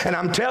 Amen. And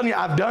I'm telling you,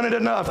 I've done it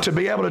enough to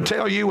be able to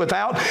tell you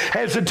without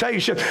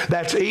hesitation,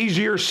 that's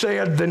easier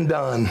said than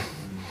done.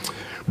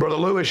 Brother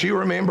Lewis, you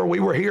remember we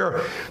were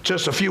here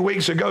just a few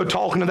weeks ago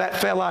talking to that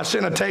fella. I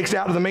sent a text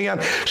out to the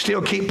men.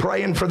 Still keep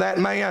praying for that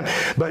man.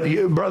 But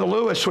Brother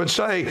Lewis would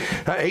say,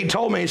 he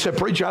told me, he said,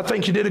 preacher, I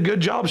think you did a good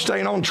job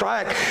staying on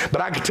track.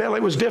 But I could tell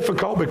it was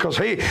difficult because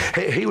he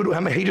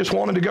just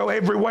wanted to go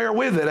everywhere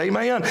with it.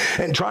 Amen.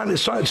 And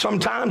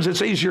sometimes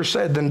it's easier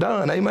said than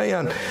done.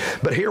 Amen.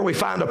 But here we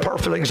find a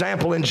perfect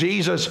example in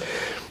Jesus.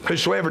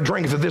 Whosoever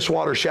drinketh of this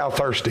water shall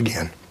thirst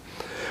again.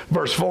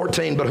 Verse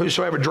 14, but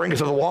whosoever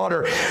drinketh of the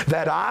water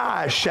that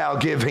I shall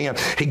give him.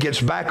 He gets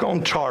back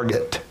on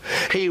target.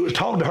 He was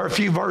talking to her a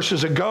few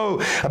verses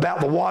ago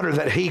about the water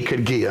that he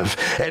could give.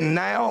 And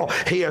now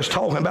he is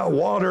talking about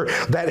water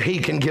that he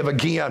can give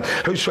again.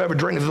 Whosoever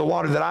drinketh of the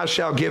water that I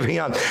shall give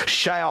him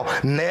shall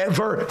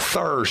never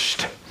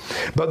thirst.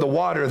 But the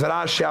water that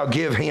I shall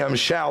give him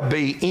shall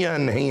be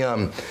in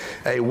him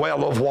a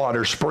well of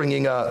water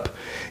springing up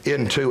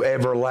into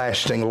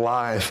everlasting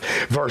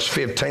life. Verse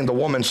 15, the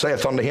woman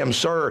saith unto him,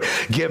 Sir,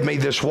 give me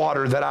this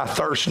water that I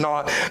thirst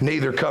not,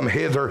 neither come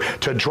hither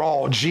to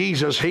draw.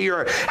 Jesus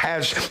here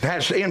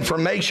has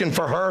information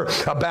for her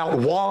about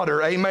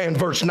water. Amen.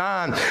 Verse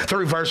 9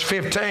 through verse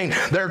 15,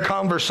 their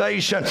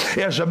conversation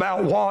is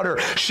about water.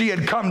 She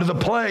had come to the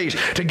place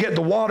to get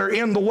the water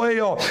in the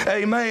well.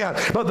 Amen.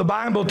 But the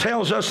Bible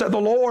tells us that the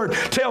Lord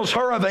tells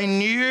her of a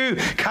new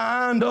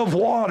kind of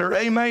water.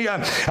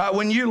 Amen.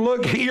 When you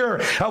look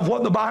here of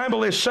what the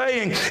Bible is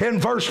saying in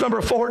verse number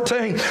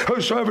 14,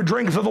 whosoever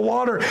drinketh of the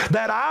water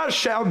that I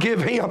shall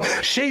give him,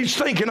 she's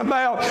thinking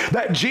about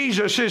that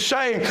Jesus is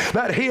saying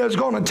that he is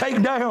going to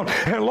take down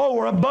and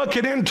lower a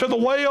bucket into the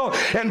well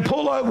and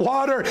pull up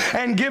water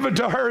and give it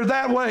to her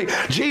that way.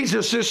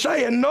 Jesus is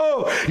saying,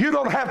 no, you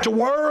don't have to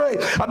worry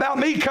about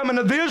me coming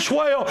to this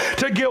well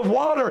to give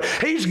water.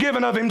 He's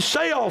given of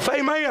himself.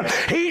 Amen.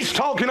 He's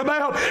talking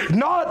about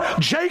not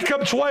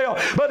Jacob's well,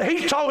 but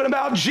he's talking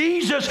about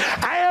Jesus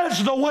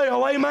as the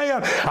well.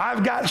 Amen.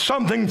 I've got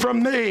something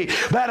from me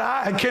that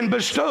I can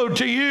bestow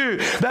to you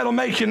that'll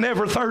make you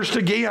never thirst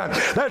again.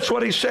 That's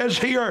what he says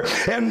here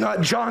in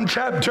John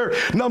chapter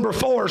number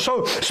 4.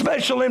 So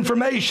special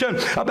information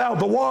about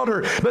the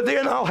water. But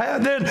then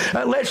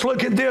let's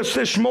look at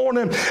this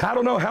morning. I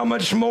don't know how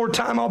much more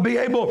time I'll be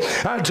able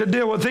to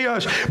deal with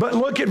this, but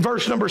look at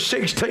verse number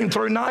 16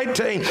 through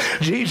 19.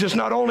 Jesus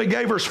not only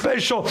gave her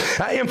special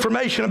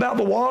information about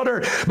the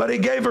water, but he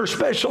gave her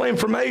special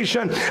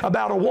information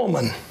about a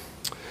woman.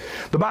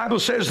 The Bible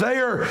says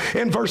there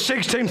in verse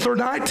 16 through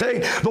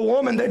 19, the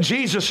woman that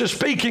Jesus is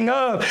speaking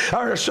of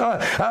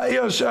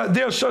is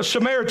this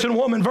Samaritan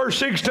woman. Verse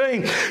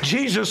 16,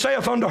 Jesus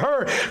saith unto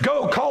her,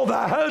 Go, call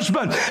thy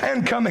husband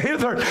and come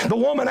hither. The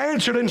woman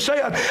answered and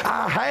said,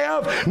 I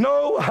have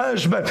no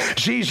husband.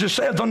 Jesus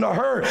saith unto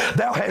her,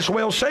 Thou hast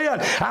well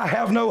said, I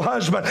have no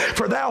husband,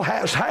 for thou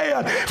hast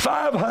had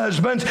 5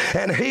 husbands,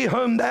 and he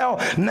whom thou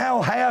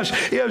now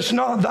hast is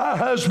not thy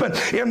husband,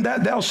 in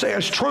that thou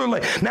sayest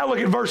truly. Now look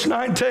at verse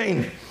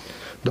 19.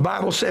 The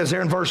Bible says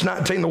there in verse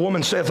 19, the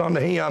woman saith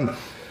unto him,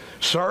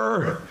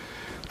 Sir,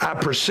 I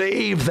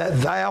perceive that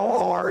thou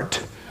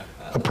art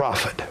a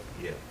prophet.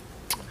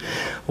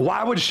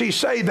 Why would she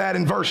say that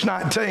in verse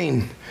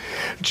 19?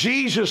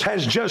 Jesus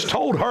has just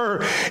told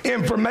her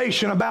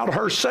information about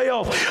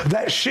herself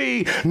that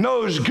she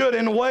knows good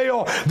and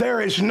well. There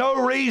is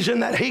no reason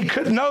that he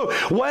could know,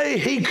 way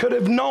he could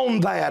have known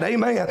that.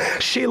 Amen.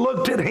 She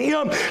looked at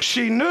him.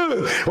 She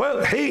knew,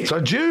 well, he's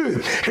a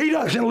Jew. He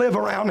doesn't live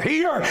around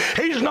here.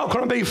 He's not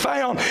going to be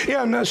found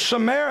in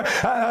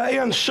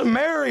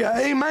Samaria.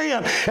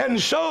 Amen.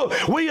 And so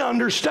we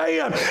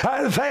understand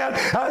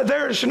that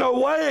there's no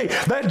way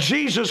that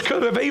Jesus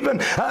could have even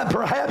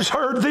perhaps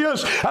heard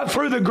this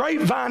through the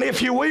grapevine,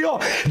 if you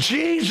will.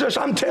 Jesus,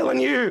 I'm telling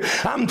you,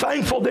 I'm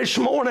thankful this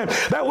morning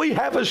that we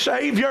have a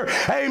Savior,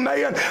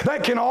 amen,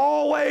 that can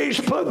always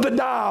put the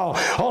dial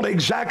on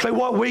exactly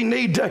what we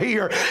need to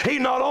hear. He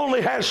not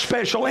only has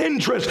special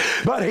interest,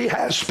 but he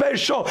has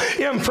special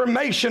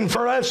information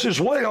for us as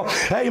well.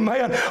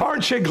 Amen.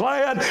 Aren't you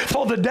glad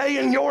for the day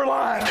in your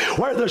life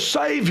where the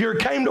Savior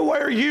came to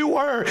where you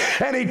were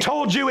and he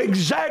told you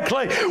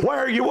exactly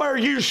where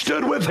you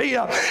stood with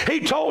him. He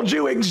told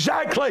you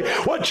exactly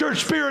what your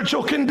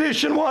spiritual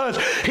condition was.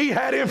 He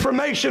had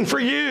information for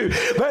you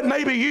that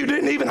maybe you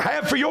didn't even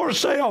have for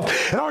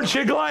yourself. And aren't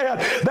you glad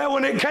that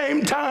when it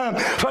came time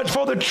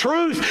for the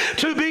truth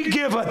to be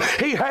given,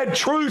 he had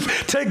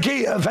truth to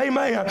give.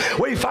 Amen.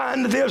 We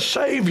find this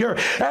Savior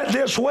at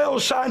this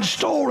well-side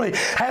story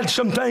had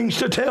some things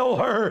to tell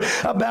her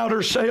about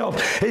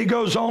herself. He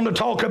goes on to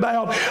talk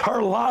about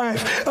her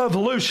life of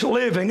loose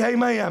living.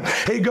 Amen.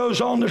 He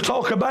goes on to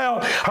talk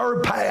about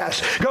her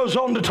past. Goes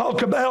on to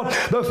talk about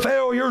the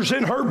failures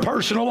in her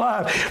personal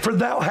life. For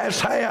thou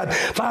hast had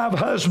 5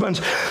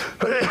 husbands,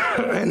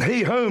 and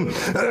he whom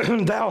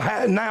thou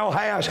now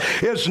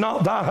hast is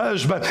not thy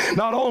husband.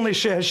 Not only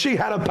has she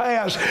had a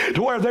past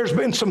to where there's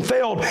been some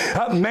failed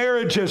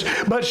marriages,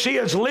 but she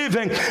is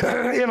living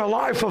in a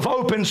life of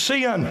open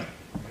sin.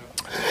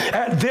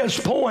 At this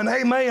point,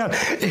 amen,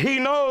 he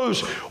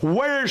knows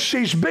where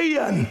she's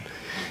been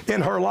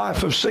in her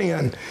life of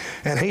sin,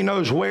 and he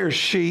knows where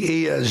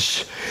she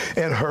is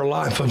in her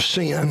life of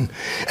sin.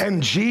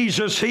 And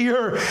Jesus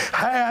here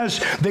has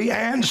the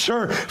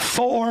answer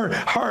for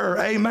her.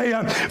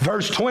 Amen.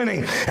 Verse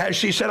 20, as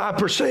she said, I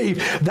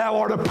perceive thou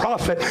art a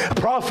prophet. A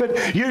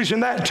prophet, using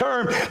that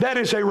term, that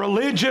is a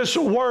religious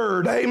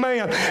word.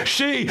 Amen.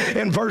 She,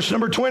 in verse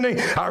number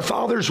 20, our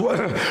fathers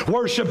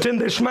worshipped in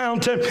this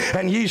mountain,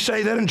 and ye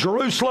say that in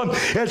Jerusalem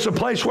it's a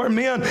place where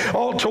men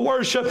ought to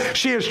worship.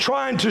 She is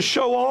trying to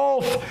show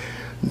off.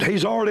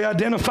 He's already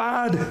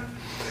identified.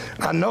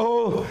 I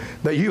know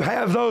that you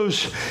have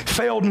those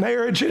failed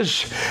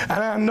marriages,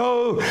 and I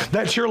know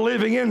that you're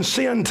living in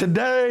sin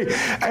today.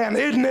 And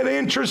isn't it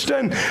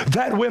interesting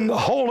that when the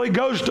Holy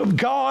Ghost of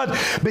God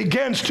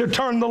begins to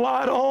turn the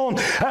light on,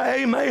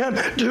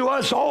 amen, to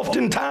us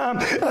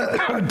oftentimes,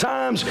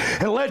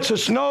 and lets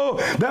us know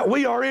that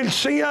we are in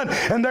sin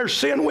and there's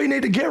sin we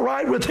need to get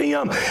right with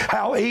Him,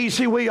 how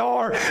easy we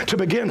are to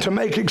begin to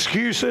make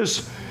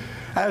excuses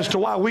as to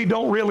why we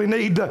don't really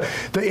need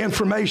the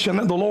information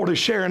that the Lord is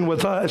sharing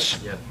with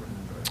us. Yes.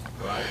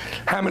 Right.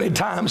 How many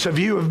times have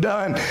you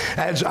done,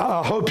 as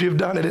I hope you've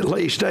done it at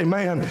least,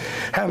 amen.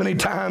 How many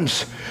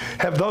times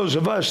have those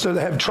of us that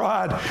have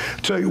tried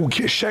to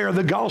share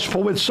the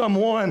gospel with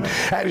someone,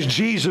 as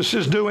Jesus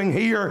is doing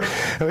here,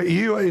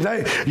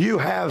 you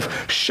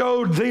have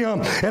showed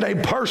them in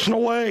a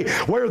personal way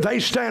where they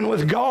stand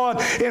with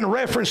God in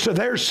reference to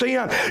their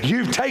sin.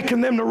 You've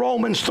taken them to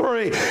Romans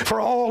 3, for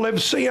all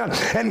have sinned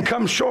and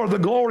come short of the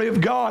glory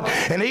of God.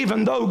 And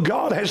even though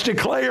God has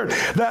declared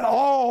that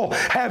all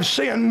have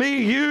sinned, me,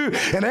 you,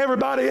 and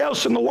everybody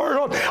else in the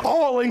world,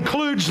 all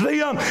includes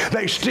them,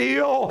 they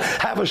still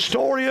have a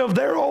story of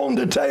their own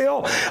to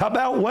tell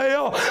about,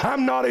 well,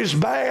 I'm not as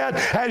bad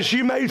as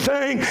you may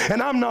think,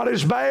 and I'm not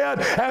as bad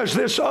as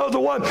this other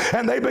one.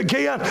 And they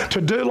begin to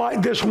do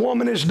like this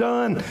woman has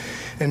done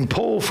and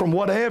pull from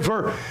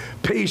whatever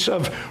piece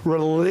of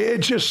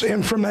religious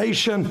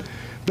information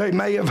they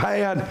may have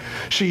had.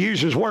 She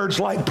uses words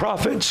like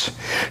prophets.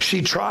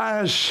 She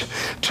tries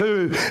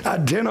to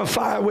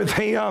identify with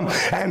him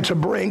and to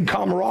bring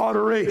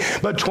camaraderie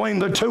between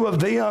the two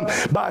of them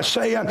by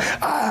saying,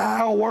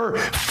 our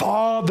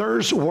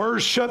fathers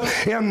worship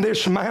in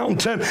this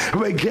mountain.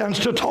 Begins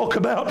to talk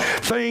about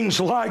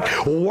things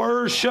like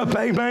worship,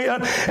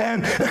 amen.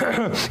 And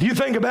you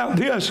think about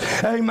this,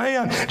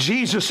 amen.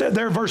 Jesus said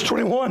there, verse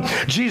 21,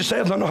 Jesus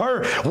said unto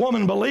her,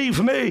 woman,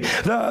 believe me,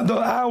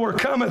 the hour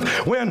cometh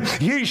when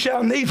ye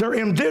shall neither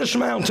in this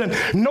mountain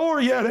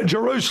nor yet at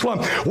Jerusalem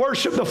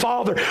worship the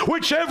Father.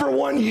 Whichever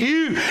one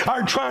you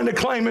are trying to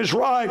claim is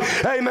right,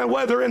 amen,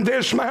 whether in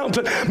this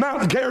mountain,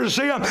 Mount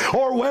Gerizim,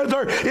 or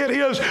whether it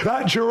is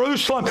at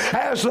Jerusalem,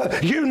 as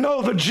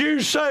the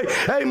Jews say,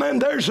 amen,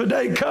 there's a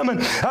day coming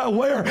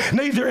where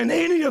neither in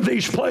any of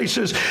these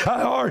places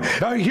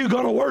are you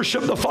going to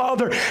worship the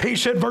Father. He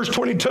said, verse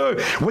 22,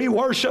 we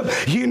worship,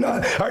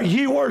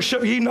 ye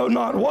worship, ye know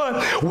not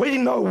what. We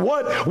know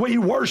what we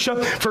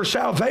worship, for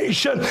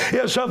salvation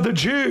is of the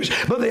Jews.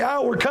 But the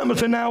hour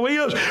cometh, and now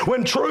is,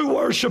 when true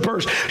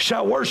worshipers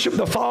shall worship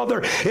the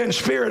Father in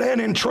spirit and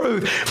in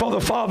truth. For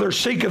the Father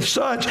seeketh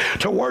such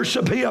to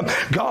worship him.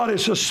 God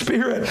is a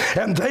spirit,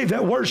 and they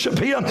that worship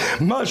him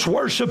must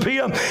worship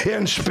him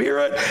in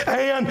spirit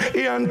and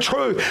in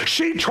truth.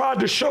 She tried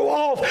to show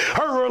off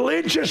her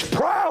religious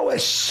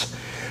prowess,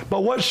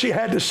 but what she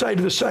had to say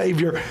to the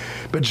Savior.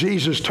 But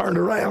Jesus turned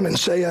around and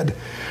said,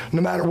 no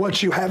matter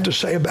what you have to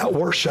say about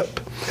worship,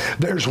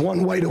 there's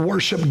one way to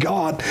worship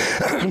God.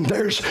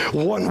 There's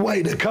one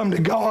way to come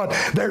to God.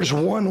 There's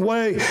one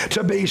way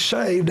to be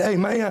saved.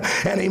 Amen.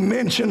 And he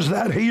mentions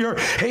that here.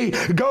 He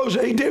goes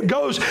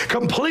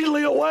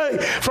completely away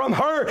from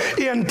her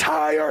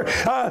entire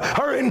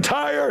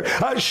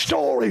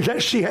story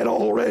that she had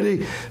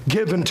already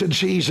given to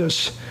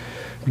Jesus.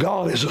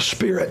 God is a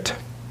spirit,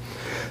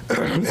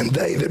 and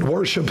they that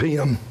worship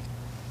him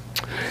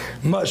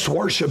must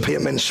worship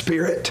him in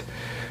spirit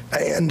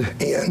and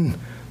in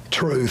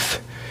truth.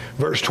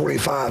 Verse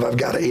 25, I've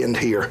got to end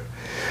here.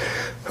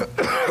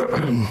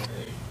 The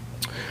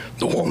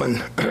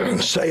woman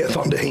saith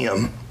unto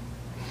him,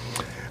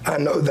 I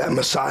know that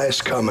Messiah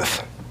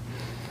cometh,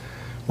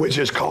 which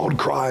is called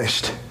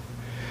Christ.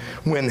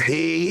 When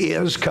he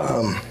is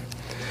come,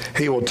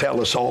 he will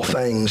tell us all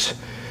things.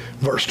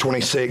 Verse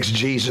 26,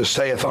 Jesus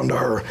saith unto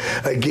her,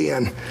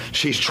 again,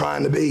 she's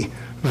trying to be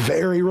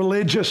very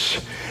religious,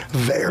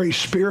 very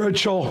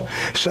spiritual,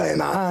 saying,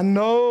 I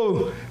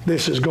know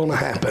this is going to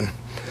happen.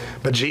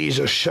 But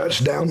Jesus shuts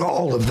down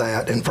all of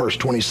that in verse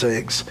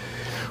 26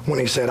 when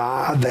he said,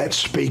 I that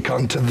speak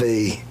unto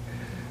thee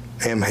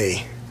am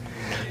he.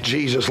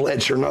 Jesus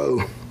lets her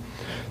know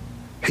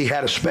He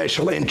had a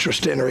special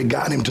interest in her. He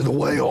got him to the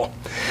well.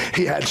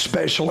 He had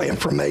special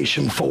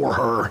information for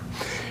her.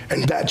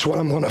 And that's what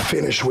I'm going to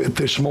finish with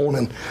this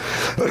morning.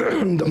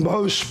 The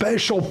most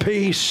special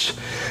piece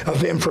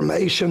of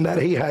information that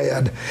he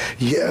had.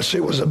 Yes,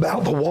 it was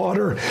about the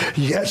water.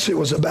 Yes, it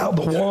was about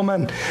the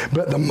woman.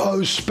 But the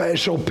most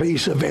special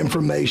piece of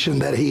information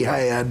that he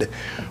had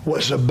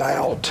was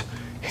about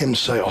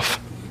himself.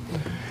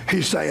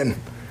 He's saying,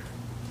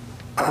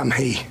 I'm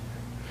he.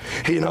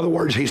 In other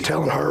words, he's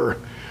telling her,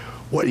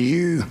 what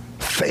you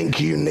think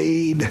you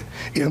need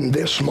in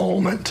this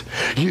moment.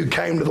 You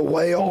came to the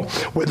well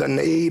with a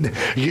need.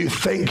 You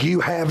think you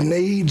have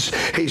needs.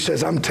 He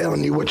says, I'm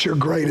telling you what your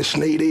greatest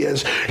need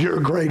is. Your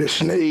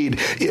greatest need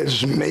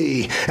is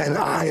me, and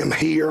I am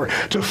here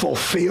to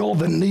fulfill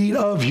the need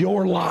of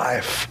your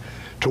life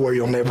to where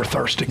you'll never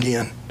thirst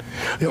again.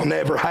 You'll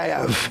never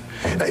have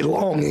a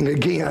longing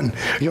again.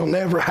 You'll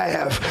never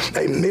have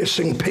a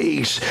missing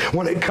piece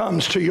when it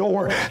comes to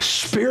your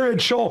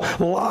spiritual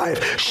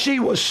life. She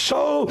was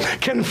so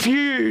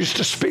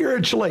confused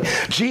spiritually.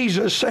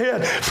 Jesus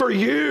said, for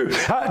you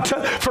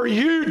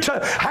to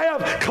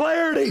have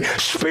clarity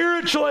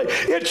spiritually,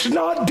 it's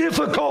not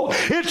difficult.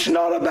 It's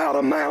not about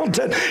a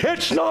mountain.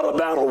 It's not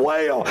about a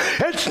well.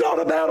 It's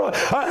not about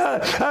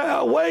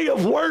a way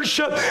of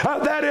worship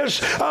that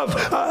is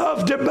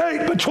of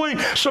debate between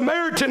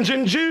Samaritans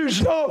and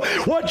Jews. No,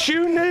 what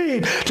you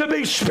need to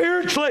be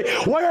spiritually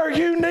where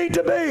you need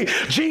to be,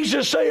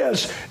 Jesus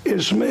says,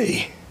 is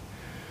me.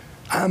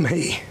 I'm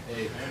he.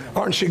 Amen.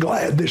 Aren't you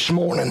glad this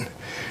morning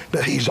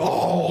that he's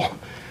all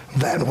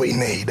that we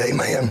need?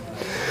 Amen.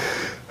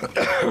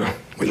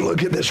 We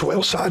look at this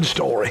well-side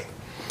story,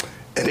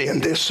 and in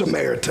this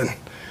Samaritan,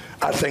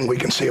 I think we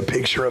can see a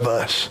picture of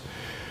us.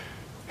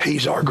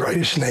 He's our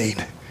greatest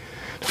need.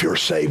 If you're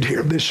saved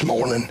here this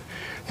morning,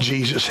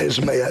 Jesus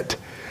has met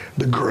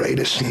the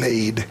greatest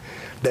need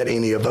that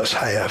any of us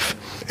have.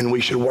 And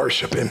we should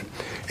worship him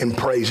and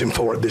praise him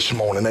for it this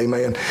morning.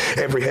 Amen.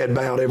 Every head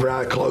bowed, every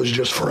eye closed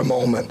just for a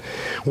moment.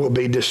 We'll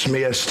be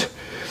dismissed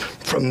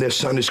from this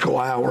Sunday school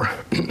hour.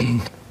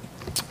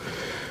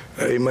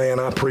 Amen.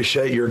 I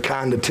appreciate your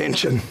kind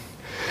attention.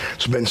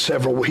 It's been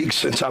several weeks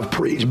since I've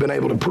been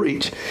able to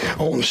preach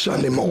on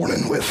Sunday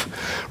morning with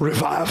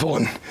revival,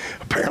 and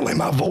apparently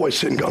my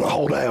voice isn't going to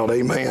hold out,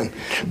 amen.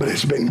 But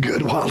it's been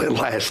good while it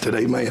lasted,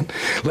 amen.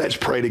 Let's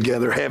pray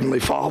together. Heavenly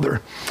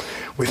Father,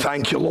 we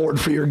thank you, Lord,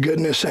 for your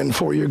goodness and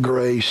for your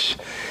grace.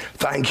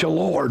 Thank you,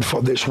 Lord,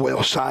 for this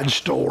well-side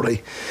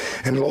story.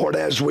 And Lord,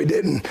 as we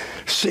didn't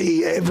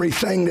see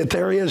everything that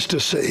there is to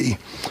see,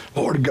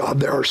 Lord God,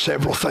 there are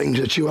several things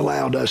that you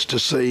allowed us to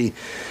see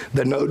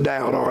that no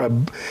doubt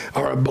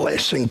are a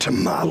blessing to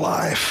my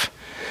life.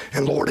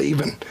 And Lord,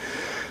 even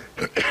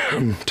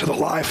to the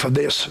life of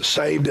this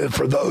saved, and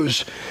for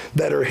those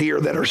that are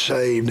here that are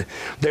saved,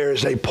 there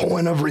is a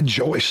point of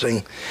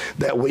rejoicing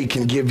that we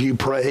can give you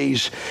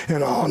praise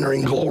and honor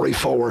and glory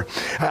for.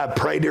 I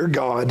pray, dear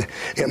God,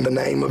 in the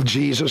name of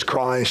Jesus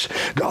Christ,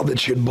 God,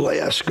 that you'd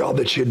bless, God,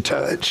 that you'd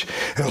touch,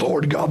 and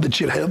Lord God, that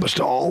you'd help us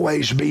to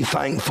always be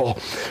thankful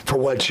for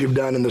what you've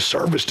done in the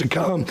service to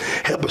come.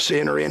 Help us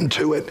enter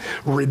into it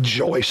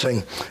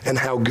rejoicing in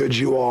how good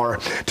you are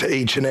to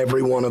each and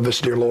every one of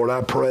us, dear Lord.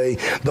 I pray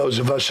those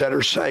of us that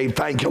are saved,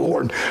 thank you,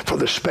 Lord, for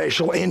the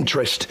special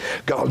interest,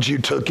 God, you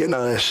took in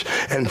us.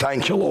 And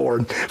thank you,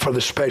 Lord, for the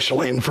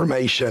special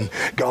information,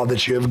 God,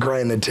 that you have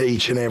granted to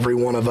each and every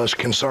one of us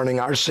concerning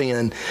our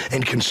sin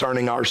and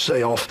concerning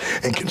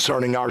ourself and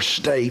concerning our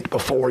state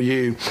before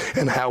you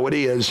and how it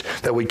is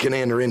that we can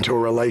enter into a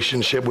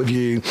relationship with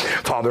you.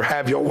 Father,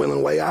 have your will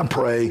and way, I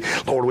pray.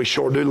 Lord, we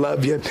sure do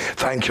love you.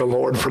 Thank you,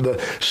 Lord, for the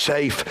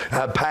safe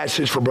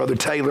passage for Brother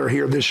Taylor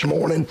here this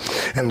morning.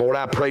 And Lord,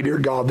 I pray, dear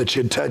God, that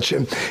you'd touch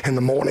him in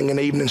the morning and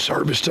evening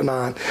service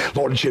tonight.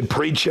 Lord, that you'd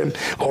preach him,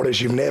 Lord,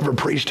 as you've never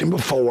preached him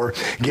before.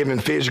 Give him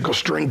physical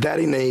strength that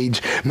he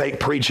needs. Make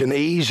preaching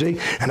easy.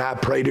 And I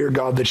pray, dear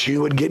God, that you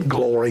would get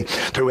glory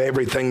through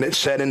everything that's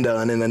said and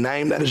done. In the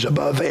name that is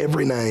above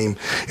every name,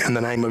 in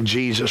the name of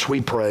Jesus, we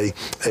pray.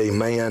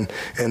 Amen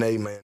and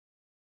amen.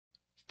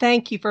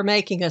 Thank you for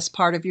making us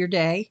part of your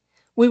day.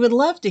 We would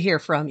love to hear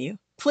from you.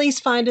 Please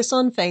find us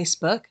on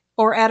Facebook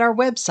or at our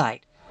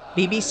website,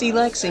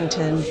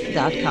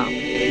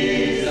 bbclexington.com.